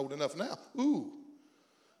 You're getting old enough now. Ooh,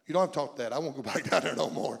 you don't have to talk to that. I won't go back down there no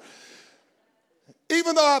more.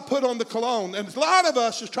 Even though I put on the cologne, and a lot of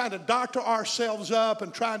us is trying to doctor ourselves up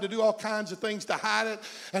and trying to do all kinds of things to hide it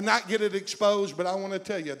and not get it exposed. But I want to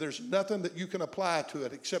tell you, there's nothing that you can apply to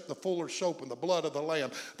it except the fuller soap and the blood of the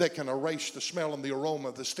Lamb that can erase the smell and the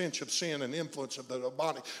aroma, the stench of sin and influence of the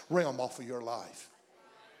demonic realm off of your life.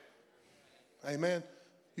 Amen.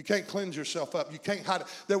 You can't cleanse yourself up. You can't hide it.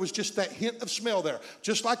 There was just that hint of smell there.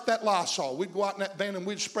 Just like that Lysol. We'd go out in that van and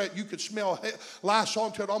we'd spray it. You could smell Lysol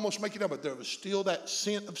until it almost make it up. But there was still that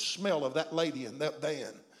scent of smell of that lady in that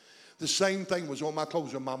van. The same thing was on my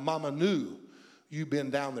clothes. And my mama knew you'd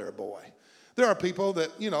been down there, boy. There are people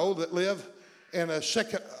that, that live in a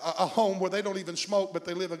home where they don't even smoke, but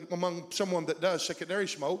they live among someone that does secondary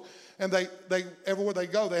smoke. And they everywhere they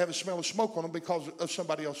go, they have a smell of smoke on them because of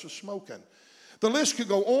somebody else's smoking. The list could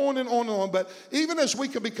go on and on and on, but even as we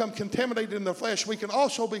can become contaminated in the flesh, we can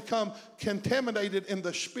also become contaminated in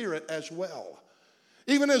the spirit as well.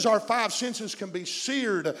 Even as our five senses can be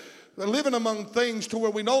seared, living among things to where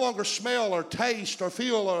we no longer smell or taste or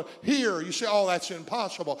feel or hear. You say, oh, that's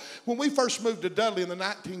impossible. When we first moved to Dudley in the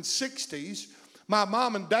 1960s, my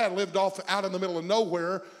mom and dad lived out in the middle of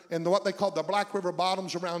nowhere in what they called the Black River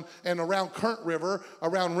Bottoms around Current River,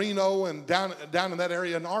 around Reno and down in that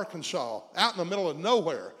area in Arkansas, out in the middle of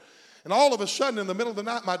nowhere. And all of a sudden, in the middle of the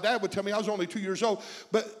night, my dad would tell me, I was only 2 years old,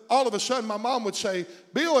 but all of a sudden my mom would say,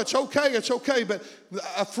 Bill, it's okay. But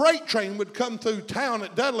a freight train would come through town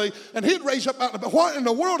at Dudley, and he'd raise up out, but what in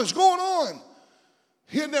the world is going on?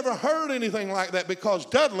 He had never heard anything like that because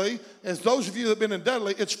Dudley, as those of you that have been in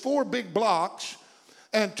Dudley, it's 4 big blocks.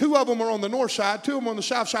 And 2 of them are on the north side, 2 of them on the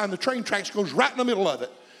south side, and the train tracks goes right in the middle of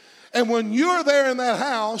it. And when you're there in that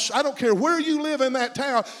house, I don't care where you live in that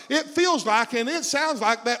town, it feels like and it sounds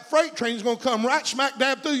like that freight train is going to come right smack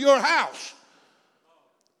dab through your house.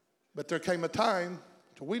 But there came a time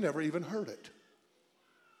till we never even heard it.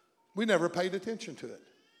 We never paid attention to it.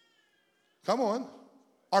 Come on.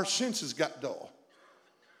 Our senses got dull.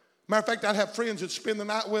 Matter of fact, I'd have friends that spend the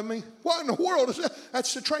night with me. What in the world is that?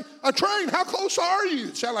 That's the train. A train? How close are you?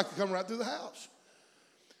 It sounded like it come right through the house.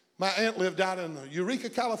 My aunt lived out in Eureka,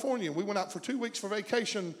 California. We went out for 2 weeks for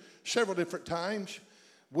vacation several different times.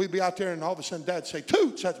 We'd be out there, and all of a sudden, Dad'd say,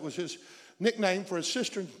 Toots. That was his nickname for his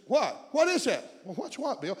sister. What? What is that? Well, what's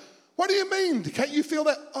what, Bill? What do you mean? Can't you feel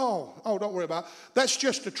that? Oh, don't worry about it. That's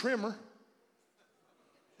just a tremor.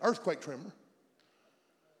 Earthquake tremor.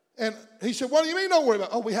 And he said, what do you mean don't worry about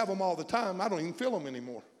it? Oh, we have them all the time. I don't even feel them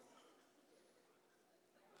anymore.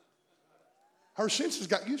 Her senses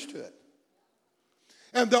got used to it.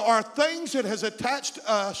 And there are things that has attached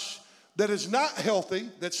to us that is not healthy,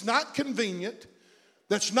 that's not convenient,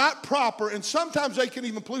 that's not proper, and sometimes they can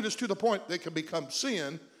even pollute us to the point they can become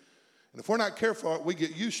sin. And if we're not careful, we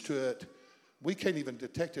get used to it. We can't even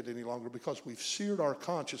detect it any longer because we've seared our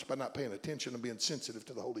conscience by not paying attention and being sensitive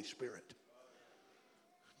to the Holy Spirit.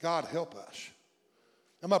 God help us.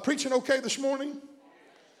 Am I preaching okay this morning?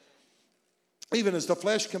 Even as the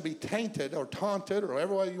flesh can be tainted or taunted or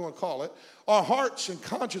whatever way you want to call it, our hearts and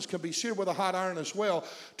conscience can be seared with a hot iron as well,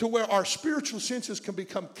 to where our spiritual senses can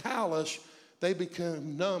become callous. They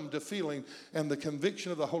become numb to feeling, and the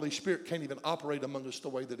conviction of the Holy Spirit can't even operate among us the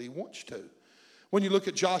way that he wants to. When you look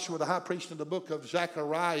at Joshua, the high priest in the book of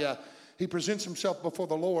Zechariah, he presents himself before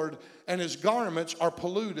the Lord, and his garments are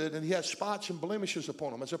polluted, and he has spots and blemishes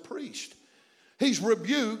upon him as a priest. He's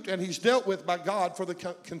rebuked and he's dealt with by God for the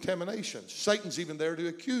contaminations. Satan's even there to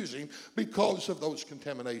accuse him because of those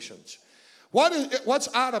contaminations. What's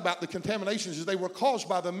odd about the contaminations is they were caused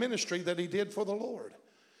by the ministry that he did for the Lord.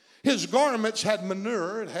 His garments had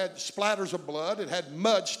manure, it had splatters of blood, it had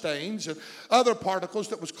mud stains and other particles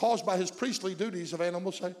that was caused by his priestly duties of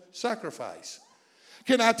animal sacrifice.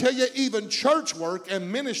 Can I tell you, even church work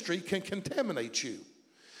and ministry can contaminate you.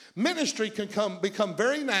 Ministry can become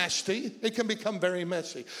very nasty. It can become very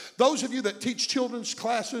messy. Those of you that teach children's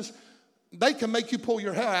classes, they can make you pull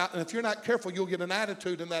your hair out, and if you're not careful, you'll get an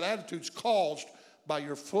attitude, and that attitude's caused by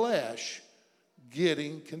your flesh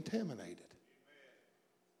getting contaminated.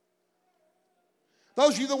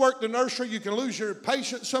 Those of you that work the nursery, you can lose your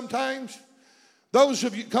patience sometimes. Those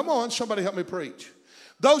of you, come on, somebody help me preach.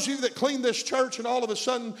 Those of you that clean this church and all of a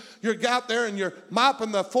sudden you're out there and you're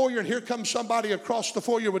mopping the foyer and here comes somebody across the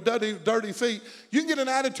foyer with dirty feet, you can get an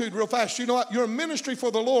attitude real fast. You know what? Your ministry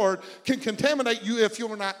for the Lord can contaminate you if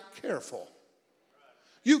you're not careful.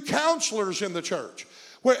 You counselors in the church,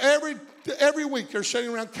 where every week you're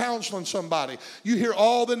sitting around counseling somebody. You hear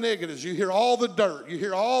all the negatives. You hear all the dirt. You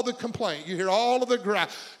hear all the complaint. You hear all of the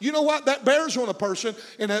gripe. You know what? That bears on a person.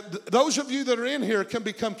 And those of you that are in here can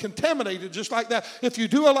become contaminated just like that if you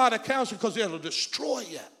do a lot of counseling, because it'll destroy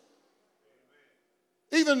you.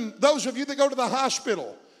 Even those of you that go to the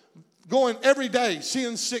hospital, going every day,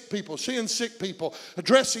 seeing sick people,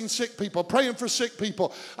 addressing sick people, praying for sick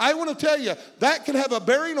people. I want to tell you, that can have a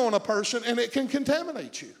bearing on a person and it can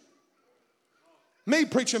contaminate you. Me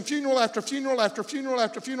preaching funeral after funeral after funeral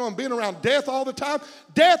after funeral and being around death all the time,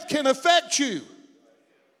 death can affect you.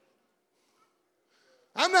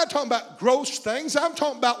 I'm not talking about gross things. I'm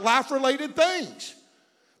talking about life-related things.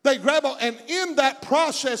 They grab on, and in that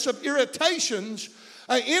process of irritations,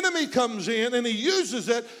 an enemy comes in and he uses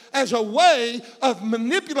it as a way of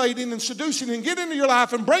manipulating and seducing and getting into your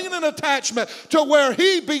life and bringing an attachment to where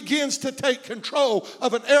he begins to take control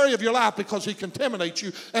of an area of your life because he contaminates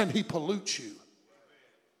you and he pollutes you.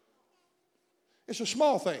 It's the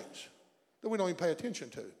small things that we don't even pay attention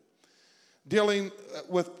to. Dealing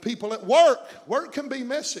with people at work. Work can be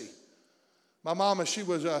messy. My mama, she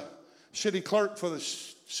was a city clerk for the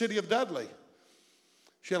city of Dudley.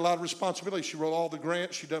 She had a lot of responsibility. She wrote all the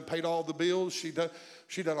grants. She paid all the bills. She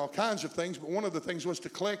done all kinds of things. But one of the things was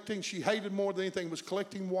collecting. She hated more than anything was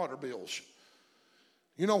collecting water bills.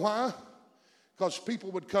 You know why? Because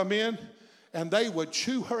people would come in and they would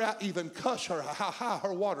chew her out, even cuss her how high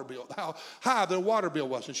her water bill, how high their water bill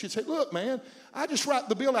was. And she'd say, look, man, I just write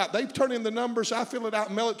the bill out. They turn in the numbers. I fill it out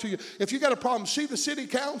and mail it to you. If you got a problem, see the city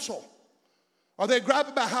council. Or they'd gripe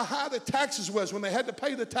about how high the taxes was when they had to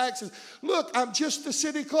pay the taxes. Look, I'm just the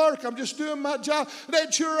city clerk. I'm just doing my job. They'd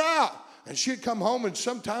chew her out. And she'd come home and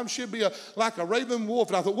sometimes she'd be like a raven wolf.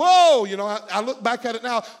 And I thought, whoa, you know, I look back at it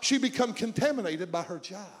now. She'd become contaminated by her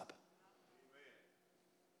job.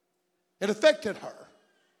 It affected her.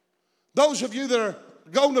 Those of you that are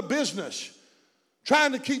going to business,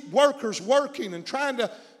 trying to keep workers working and trying to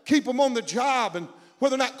keep them on the job, and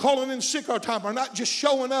whether they're not calling in sick all the time or not just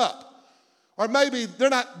showing up. Or maybe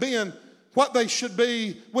they're not being what they should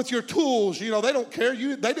be with your tools. You know, they don't care.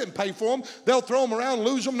 They didn't pay for them. They'll throw them around,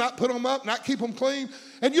 lose them, not put them up, not keep them clean.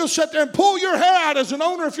 And you'll sit there and pull your hair out as an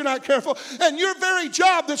owner if you're not careful. And your very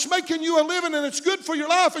job that's making you a living and it's good for your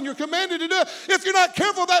life and you're commanded to do it, if you're not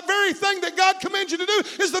careful, that very thing that God commands you to do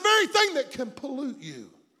is the very thing that can pollute you.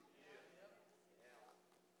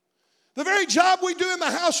 The very job we do in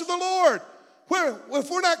the house of the Lord. Where if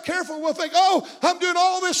we're not careful, we'll think, oh, I'm doing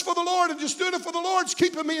all this for the Lord and just doing it for the Lord. It's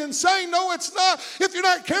keeping me insane. No, it's not. If you're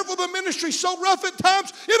not careful, the ministry's so rough at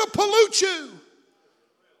times, it'll pollute you.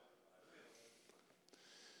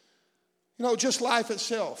 You know, just life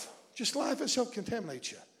itself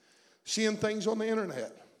contaminates you. Seeing things on the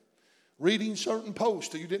internet, reading certain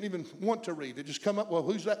posts that you didn't even want to read. They just come up, well,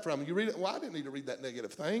 who's that from? You read it, well, I didn't need to read that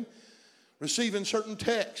negative thing. Receiving certain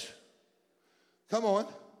texts. Come on.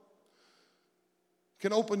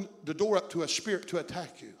 Can open the door up to a spirit to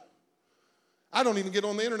attack you. I don't even get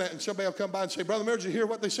on the internet and somebody will come by and say, Brother Mary, did you hear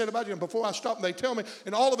what they said about you? And before I stop, they tell me,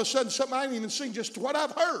 and all of a sudden something I ain't even seen, just what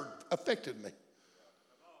I've heard affected me.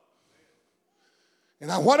 And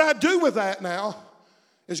now what I do with that now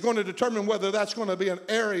is going to determine whether that's going to be an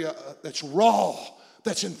area that's raw,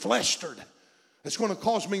 that's inflestered. It's going to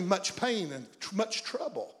cause me much pain and much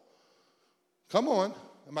trouble. Come on.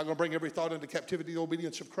 Am I going to bring every thought into captivity, the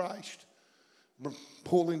obedience of Christ?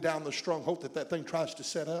 Pulling down the stronghold that thing tries to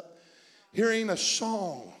set up. Hearing a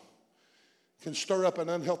song can stir up an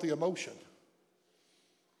unhealthy emotion.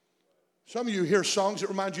 Some of you hear songs that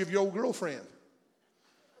remind you of your old girlfriend.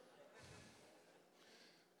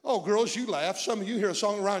 Oh, girls, you laugh. Some of you hear a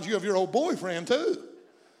song that reminds you of your old boyfriend too.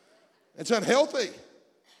 It's unhealthy.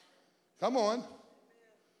 Come on.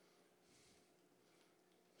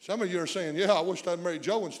 Some of you are saying, yeah, I wish I'd married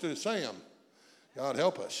Joe instead of Sam. God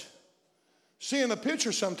help us. Seeing a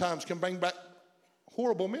picture sometimes can bring back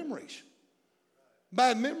horrible memories,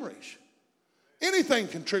 bad memories. Anything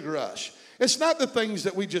can trigger us. It's not the things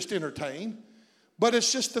that we just entertain, but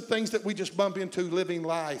it's just the things that we just bump into living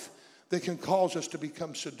life that can cause us to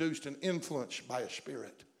become seduced and influenced by a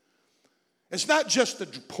spirit. It's not just the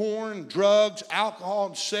porn, drugs, alcohol,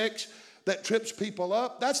 and sex that trips people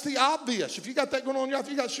up. That's the obvious. If you got that going on in your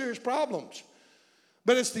life, you got serious problems.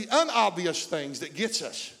 But it's the unobvious things that gets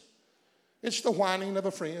us. It's the whining of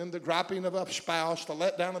a friend, the griping of a spouse, the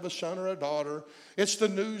letdown of a son or a daughter. It's the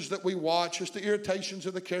news that we watch. It's the irritations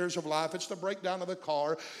of the cares of life. It's the breakdown of a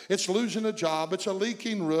car. It's losing a job. It's a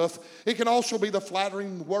leaking roof. It can also be the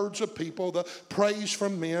flattering words of people, the praise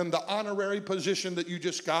from men, the honorary position that you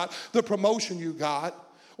just got, the promotion you got.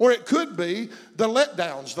 Or it could be the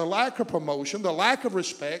letdowns, the lack of promotion, the lack of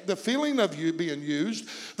respect, the feeling of you being used,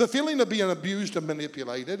 the feeling of being abused and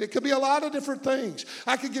manipulated. It could be a lot of different things.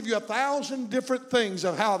 I could give you 1,000 different things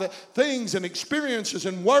of how the things and experiences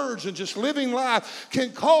and words and just living life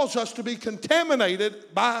can cause us to be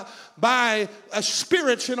contaminated by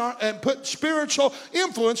spirits and put spiritual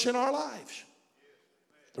influence in our lives.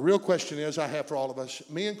 The real question is, I have for all of us,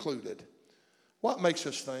 me included, what makes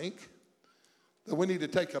us think that we need to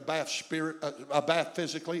take a bath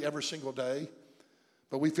physically every single day,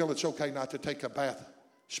 but we feel it's okay not to take a bath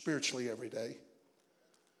spiritually every day?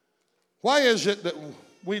 Why is it that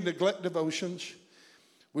we neglect devotions?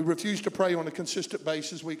 We refuse to pray on a consistent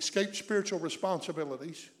basis. We escape spiritual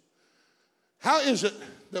responsibilities. How is it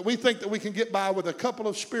that we think that we can get by with a couple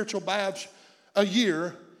of spiritual baths a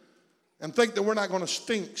year and think that we're not going to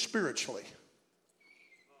stink spiritually?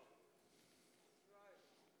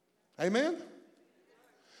 Amen?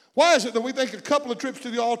 Why is it that we think a couple of trips to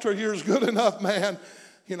the altar here is good enough, man?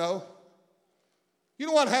 You know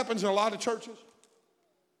what happens in a lot of churches?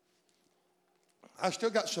 I still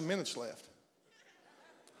got some minutes left.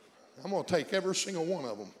 I'm going to take every single one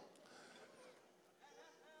of them.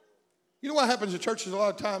 You know what happens in churches a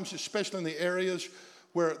lot of times, especially in the areas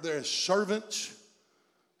where there's servants,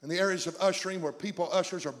 in the areas of ushering where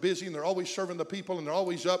ushers are busy and they're always serving the people and they're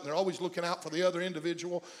always up and they're always looking out for the other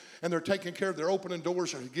individual and they're taking care of, they're opening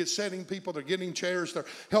doors, they're setting people, they're getting chairs, they're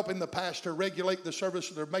helping the pastor regulate the service,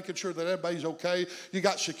 they're making sure that everybody's okay. You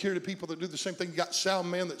got security people that do the same thing. You got sound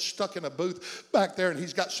man that's stuck in a booth back there and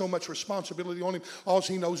he's got so much responsibility on him. All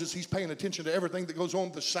he knows is he's paying attention to everything that goes on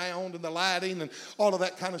with the sound and the lighting and all of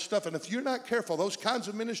that kind of stuff. And if you're not careful, those kinds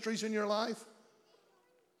of ministries in your life,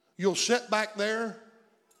 you'll sit back there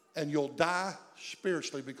and you'll die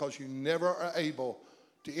spiritually because you never are able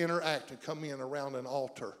to interact and come in around an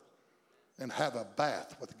altar and have a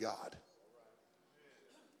bath with God.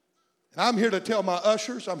 And I'm here to tell my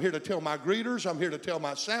ushers, I'm here to tell my greeters, I'm here to tell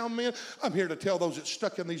my sound men, I'm here to tell those that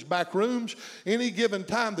stuck in these back rooms, any given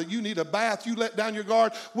time that you need a bath, you let down your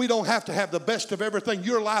guard. We don't have to have the best of everything.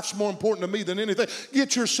 Your life's more important to me than anything.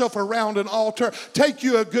 Get yourself around an altar, take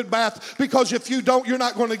you a good bath, because if you don't, you're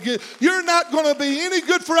not going to be any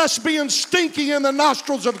good for us being stinky in the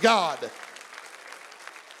nostrils of God.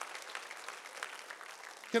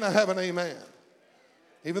 Can I have an amen?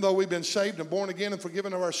 Even though we've been saved and born again and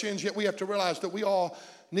forgiven of our sins, yet we have to realize that we all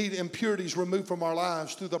need impurities removed from our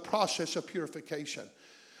lives through the process of purification.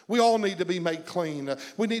 We all need to be made clean.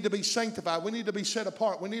 We need to be sanctified. We need to be set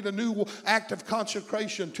apart. We need a new act of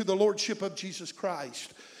consecration to the Lordship of Jesus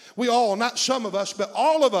Christ. We all, not some of us, but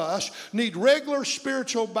all of us need regular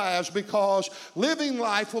spiritual baths because living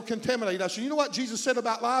life will contaminate us. And you know what Jesus said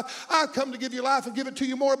about life? I've come to give you life and give it to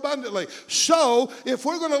you more abundantly. So if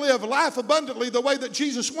we're going to live life abundantly the way that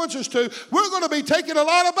Jesus wants us to, we're going to be taking a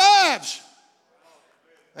lot of baths.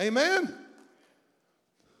 Amen?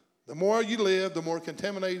 The more you live, the more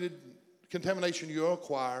contamination you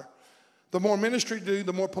acquire. The more ministry you do,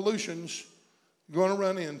 the more pollutions you're going to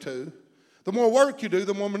run into. The more work you do,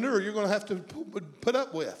 the more manure you're going to have to put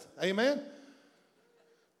up with. Amen?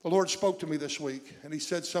 The Lord spoke to me this week, and he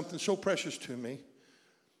said something so precious to me,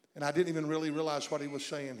 and I didn't even really realize what he was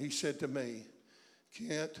saying. He said to me,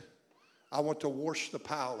 Kent, I want to wash the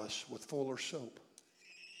palace with Fuller soap.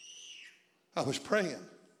 I was praying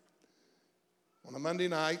on a Monday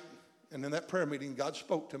night, and in that prayer meeting, God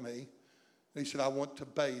spoke to me, and he said, I want to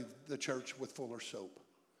bathe the church with Fuller soap.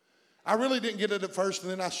 I really didn't get it at first, and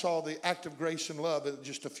then I saw the act of grace and love. In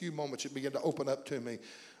just a few moments, it began to open up to me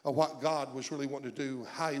of what God was really wanting to do,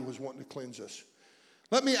 how he was wanting to cleanse us.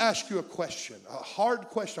 Let me ask you a question, a hard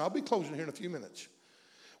question. I'll be closing here in a few minutes.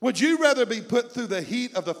 Would you rather be put through the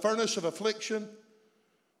heat of the furnace of affliction,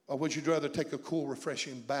 or would you rather take a cool,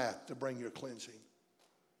 refreshing bath to bring your cleansing?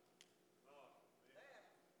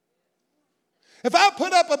 If I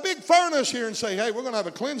put up a big furnace here and say, hey, we're going to have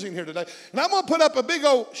a cleansing here today, and I'm going to put up a big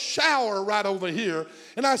old shower right over here,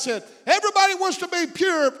 and I said, everybody wants to be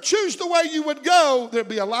pure, choose the way you would go, there'd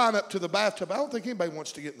be a line up to the bathtub. I don't think anybody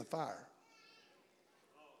wants to get in the fire.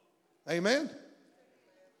 Amen?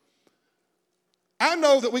 I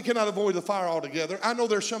know that we cannot avoid the fire altogether. I know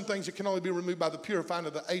there's some things that can only be removed by the purifying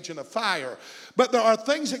of the agent of fire. But there are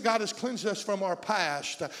things that God has cleansed us from our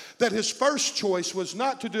past that his first choice was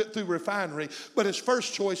not to do it through refinery, but his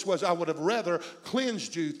first choice was, I would have rather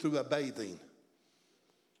cleansed you through a bathing.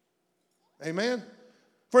 Amen?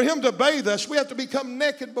 For him to bathe us, we have to become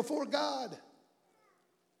naked before God.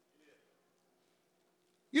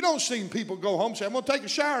 You don't see people go home and say, I'm going to take a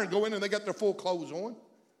shower and go in and they got their full clothes on.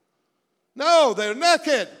 No, they're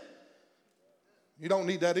naked. You don't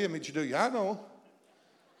need that image, do you? I know.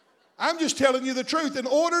 I'm just telling you the truth. In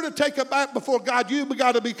order to take a bath before God, you've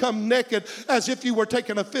got to become naked as if you were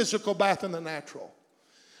taking a physical bath in the natural.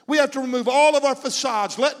 We have to remove all of our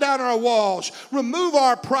facades, let down our walls, remove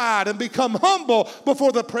our pride, and become humble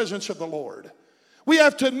before the presence of the Lord. We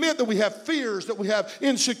have to admit that we have fears, that we have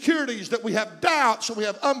insecurities, that we have doubts, that we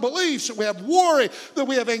have unbeliefs, that we have worry, that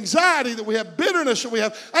we have anxiety, that we have bitterness, that we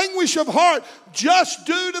have anguish of heart just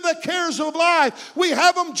due to the cares of life. We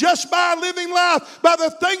have them just by living life, by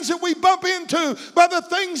the things that we bump into, by the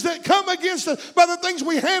things that come against us, by the things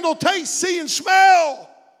we handle, taste, see, and smell.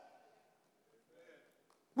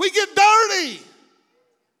 We get dirty.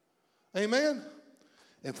 Amen?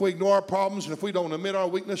 If we ignore our problems and if we don't admit our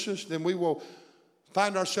weaknesses, then we will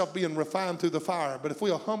find ourselves being refined through the fire. But if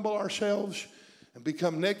we'll humble ourselves and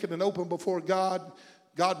become naked and open before God,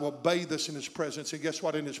 God will bathe us in His presence. And guess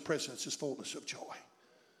what? In His presence is fullness of joy.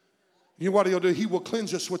 You know what He'll do? He will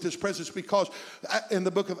cleanse us with His presence, because in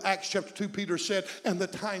the book of Acts chapter 2, Peter said, and the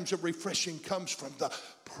times of refreshing comes from the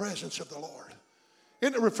presence of the Lord.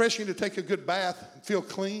 Isn't it refreshing to take a good bath and feel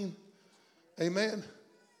clean? Amen.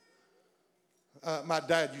 My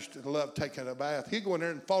dad used to love taking a bath. He'd go in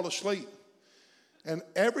there and fall asleep. And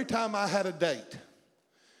every time I had a date,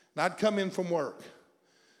 and I'd come in from work,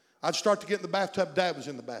 I'd start to get in the bathtub. Dad was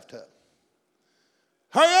in the bathtub.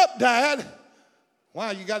 Hurry up, Dad.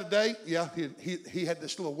 Why, you got a date? Yeah, he had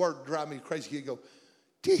this little word drive me crazy. He'd go,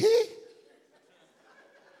 tee-hee.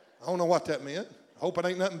 I don't know what that meant. I hope it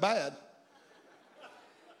ain't nothing bad.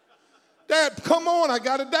 Dad, come on, I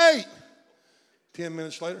got a date. 10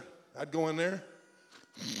 minutes later, I'd go in there.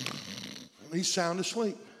 He's sound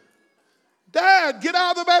asleep. Dad, get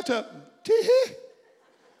out of the bathtub. Tee-hee.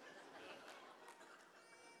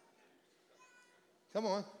 Come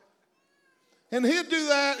on. And he'd do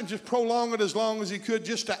that and just prolong it as long as he could,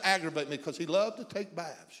 just to aggravate me, because he loved to take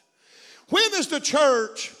baths. When is the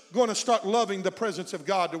church going to start loving the presence of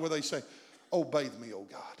God to where they say, oh, bathe me, oh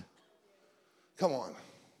God. Come on.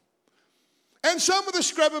 And some of the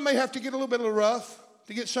scrubbing may have to get a little bit rough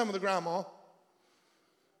to get some of the grime off.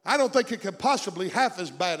 I don't think it could possibly half as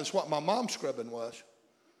bad as what my mom's scrubbing was.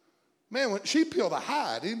 Man, when she peeled a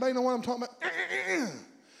hide, anybody know what I'm talking about?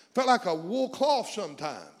 Felt like a wool cloth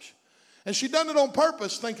sometimes. And she done it on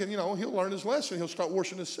purpose, thinking, he'll learn his lesson. He'll start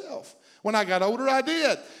washing himself. When I got older, I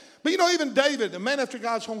did. But even David, a man after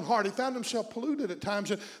God's own heart, he found himself polluted at times.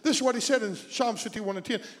 And this is what he said in Psalms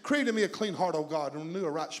 51:10. Create in me a clean heart, O God, and renew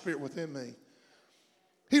a right spirit within me.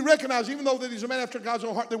 He recognized, even though that he's a man after God's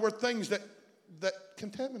own heart, there were things that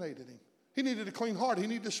contaminated him. He needed a clean heart. He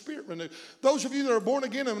needed a spirit renewed. Those of you that are born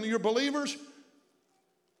again and you're believers,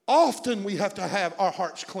 often we have to have our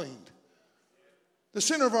hearts cleaned. The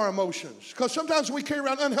center of our emotions. Because sometimes we carry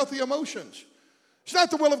around unhealthy emotions. It's not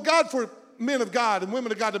the will of God for men of God and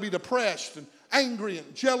women of God to be depressed and angry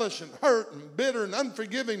and jealous and hurt and bitter and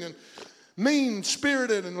unforgiving and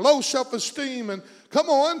mean-spirited and low self-esteem. And come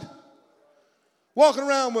on. Walking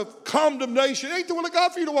around with condemnation. It ain't the will of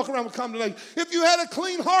God for you to walk around with condemnation. If you had a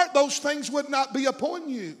clean heart, those things would not be upon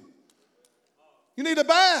you. You need a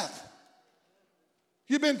bath.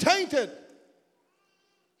 You've been tainted.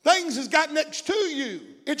 Things has got next to you.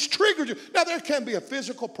 It's triggered you. Now, there can be a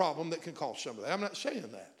physical problem that can cause some of that. I'm not saying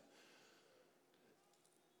that.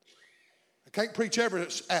 I can't preach every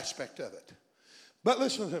aspect of it. But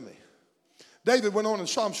listen to me. David went on in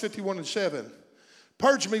Psalms 51:7.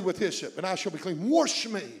 Purge me with hyssop, and I shall be clean. Wash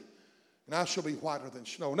me, and I shall be whiter than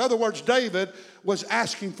snow. In other words, David was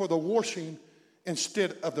asking for the washing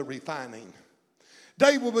instead of the refining.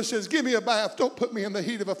 David says, give me a bath. Don't put me in the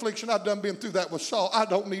heat of affliction. I've done been through that with Saul. I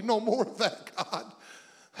don't need no more of that, God.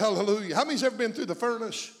 Hallelujah. How many's ever been through the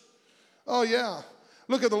furnace? Oh, yeah.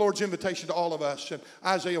 Look at the Lord's invitation to all of us in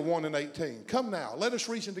Isaiah 1:18. Come now, let us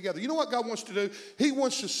reason together. You know what God wants to do? He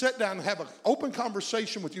wants to sit down and have an open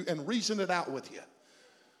conversation with you and reason it out with you.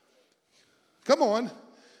 Come on.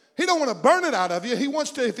 He don't want to burn it out of you. He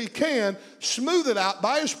wants to, if he can, smooth it out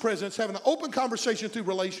by his presence, having an open conversation through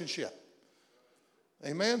relationship.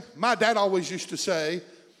 Amen. My dad always used to say,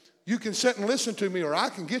 you can sit and listen to me or I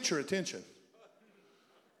can get your attention.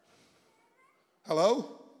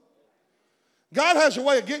 Hello? God has a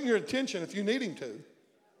way of getting your attention if you need him to.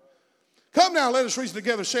 Come now, let us reason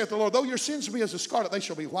together, saith the Lord. Though your sins be as scarlet, they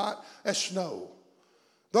shall be white as snow.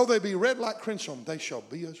 Though they be red like crimson, they shall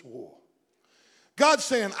be as wool. God's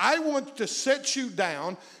saying, I want to set you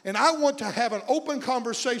down and I want to have an open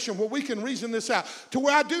conversation where we can reason this out to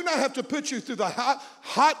where I do not have to put you through the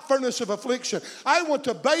hot furnace of affliction. I want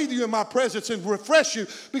to bathe you in my presence and refresh you,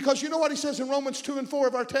 because you know what he says in Romans 2:4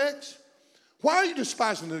 of our text? Why are you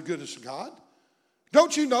despising the goodness of God?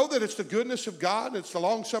 Don't you know that it's the goodness of God, it's the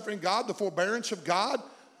long-suffering God, the forbearance of God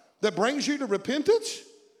that brings you to repentance?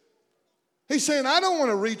 He's saying, I don't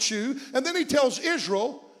want to reach you. And then he tells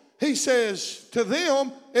Israel, he says to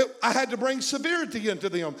them, I had to bring severity into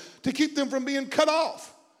them to keep them from being cut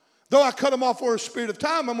off. Though I cut them off for a period of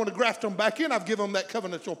time, I'm going to graft them back in. I've given them that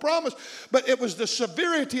covenantal promise. But it was the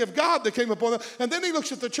severity of God that came upon them. And then he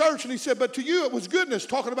looks at the church and he said, but to you it was goodness,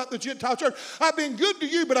 talking about the Gentile church. I've been good to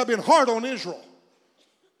you, but I've been hard on Israel.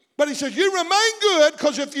 But he says, you remain good,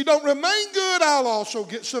 because if you don't remain good, I'll also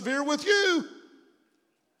get severe with you.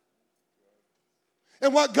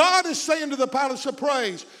 And what God is saying to the palace of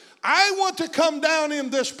praise, I want to come down in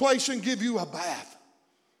this place and give you a bath.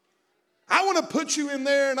 I want to put you in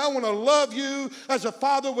there, and I want to love you as a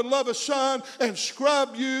father would love a son, and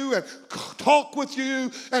scrub you and talk with you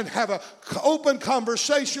and have an open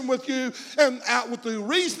conversation with you, and out with the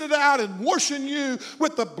reason it out and washing you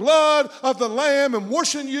with the blood of the Lamb and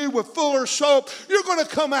washing you with fuller soap. You're going to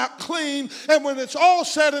come out clean, and when it's all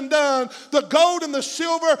said and done, the gold and the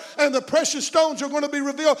silver and the precious stones are going to be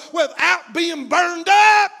revealed without being burned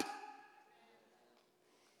up.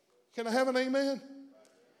 Can I have an amen?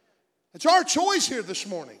 It's our choice here this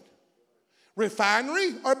morning.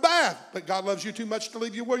 Refinery or bath. But God loves you too much to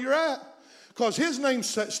leave you where you're at. Because his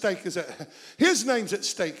name's at stake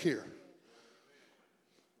here.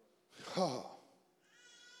 Oh.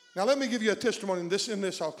 Now let me give you a testimony. In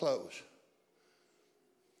this I'll close.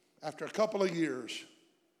 After a couple of years,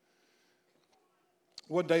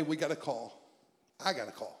 one day we got a call. I got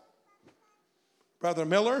a call. Brother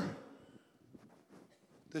Miller,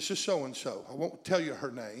 this is so-and-so. I won't tell you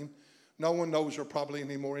her name. No one knows her probably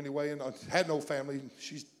anymore anyway, and I had no family.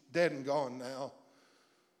 She's dead and gone now.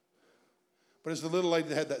 But it's the little lady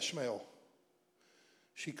that had that smell.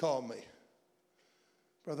 She called me.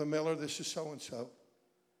 Brother Miller, this is so-and-so.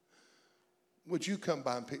 Would you come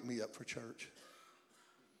by and pick me up for church?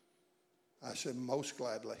 I said, most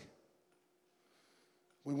gladly.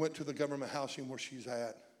 We went to the government housing where she's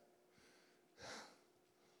at.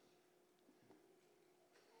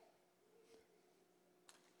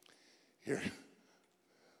 Here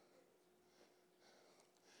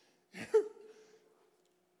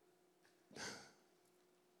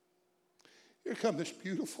come this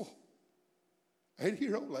beautiful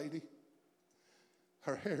 80-year-old lady.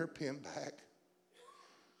 Her hair pinned back.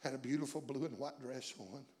 Had a beautiful blue and white dress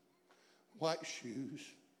on. White shoes.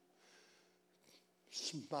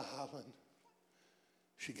 Smiling.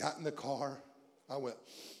 She got in the car. I went,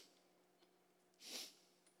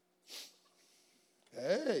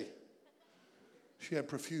 hey. She had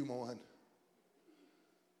perfume on.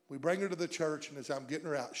 We bring her to the church, and as I'm getting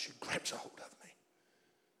her out, she grabs a hold of me,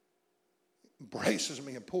 embraces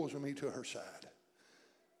me, and pulls me to her side,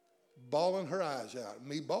 bawling her eyes out, and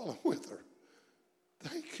me bawling with her.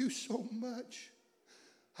 Thank you so much.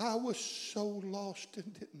 I was so lost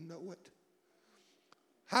and didn't know it.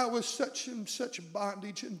 I was in such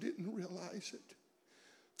bondage and didn't realize it.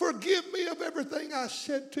 Forgive me of everything I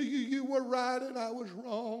said to you. You were right and I was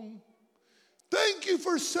wrong. Thank you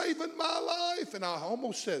for saving my life. And I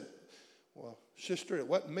almost said, well, sister, it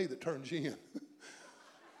wasn't me that turned you in.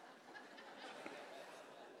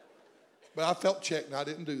 But I felt checked and I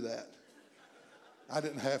didn't do that. I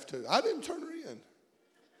didn't have to. I didn't turn her in.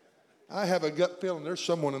 I have a gut feeling there's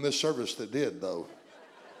someone in this service that did, though.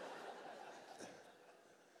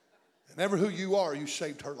 And ever who you are, you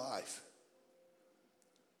saved her life.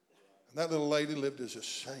 And that little lady lived as a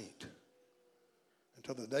saint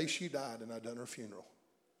until the day she died and I done her funeral.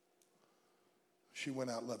 She went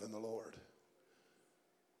out loving the Lord.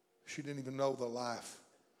 She didn't even know the life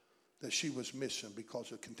that she was missing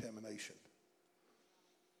because of contamination.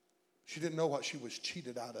 She didn't know what she was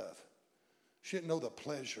cheated out of. She didn't know the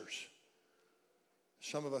pleasures.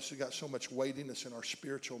 Some of us have got so much weightiness in our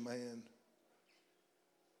spiritual man.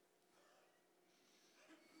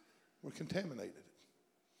 We're contaminated.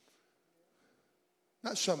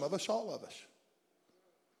 Not some of us, all of us.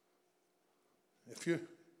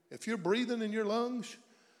 If you're breathing in your lungs,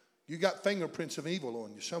 you got fingerprints of evil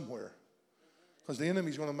on you somewhere. Because the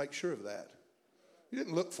enemy's going to make sure of that. You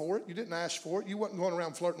didn't look for it. You didn't ask for it. You wasn't going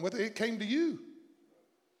around flirting with it. It came to you.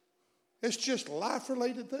 It's just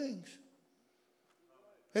life-related things.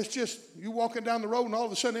 It's just you walking down the road and all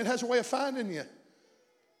of a sudden it has a way of finding you.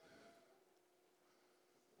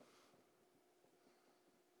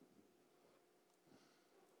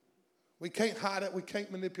 We can't hide it. We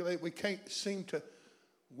can't manipulate it. We can't seem to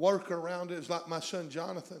work around it. It's like my son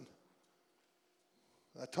Jonathan.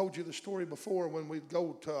 I told you the story before when we'd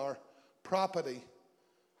go to our property.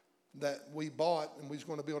 that we bought, and we was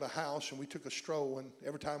going to build a house, and we took a stroll, and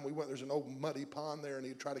every time we went, there's an old muddy pond there, and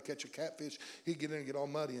he'd try to catch a catfish. He'd get in and get all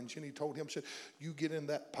muddy, and Jenny told him, said, you get in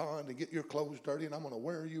that pond and get your clothes dirty, and I'm going to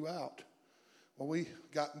wear you out. Well, we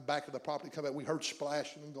got back to the property, come back, we heard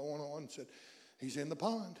splashing and going on, and said, he's in the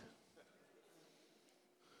pond.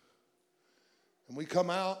 And we come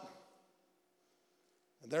out,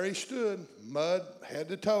 and there he stood, mud head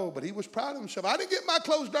to toe, but he was proud of himself. I didn't get my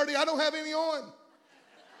clothes dirty, I don't have any on.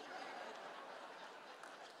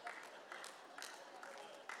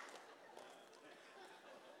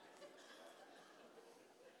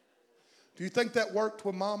 Do you think that worked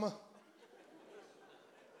with Mama?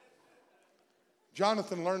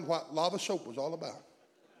 Jonathan learned what lava soap was all about.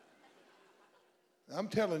 I'm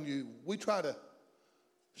telling you, we try to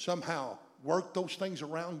somehow work those things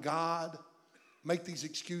around God, make these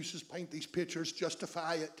excuses, paint these pictures,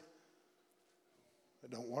 justify it. It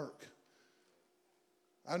don't work.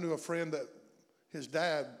 I knew a friend that his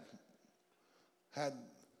dad had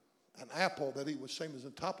an apple that he was saying was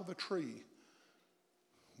on top of a tree,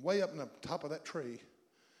 way up in the top of that tree,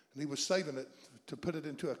 and he was saving it to put it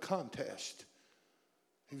into a contest.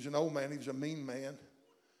 He was an old man. He was a mean man.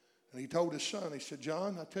 And he told his son, he said,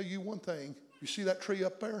 John, I'll tell you one thing. You see that tree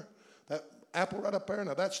up there? That apple right up there?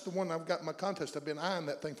 Now, that's the one I've got in my contest. I've been eyeing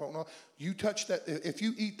that thing for a while. You touch that. If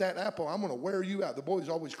you eat that apple, I'm going to wear you out. The boy's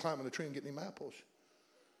always climbing the tree and getting him apples.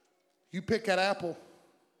 You pick that apple,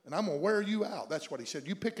 and I'm going to wear you out. That's what he said.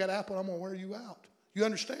 You pick that apple, I'm going to wear you out. You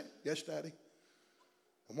understand? Yes, Daddy.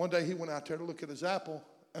 And one day he went out there to look at his apple,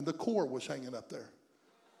 and the core was hanging up there.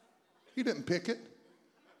 He didn't pick it.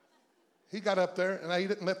 He got up there, and he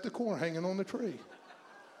didn't left the core hanging on the tree.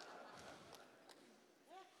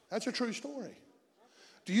 That's a true story.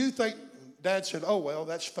 Do you think Dad said, oh, well,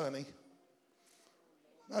 that's funny?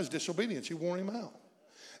 That was disobedience. He wore him out.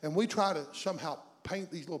 And we try to somehow paint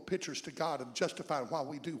these little pictures to God of justifying why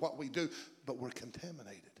we do what we do, but we're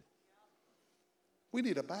contaminated. We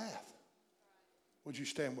need a bath. Would you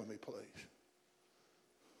stand with me, please?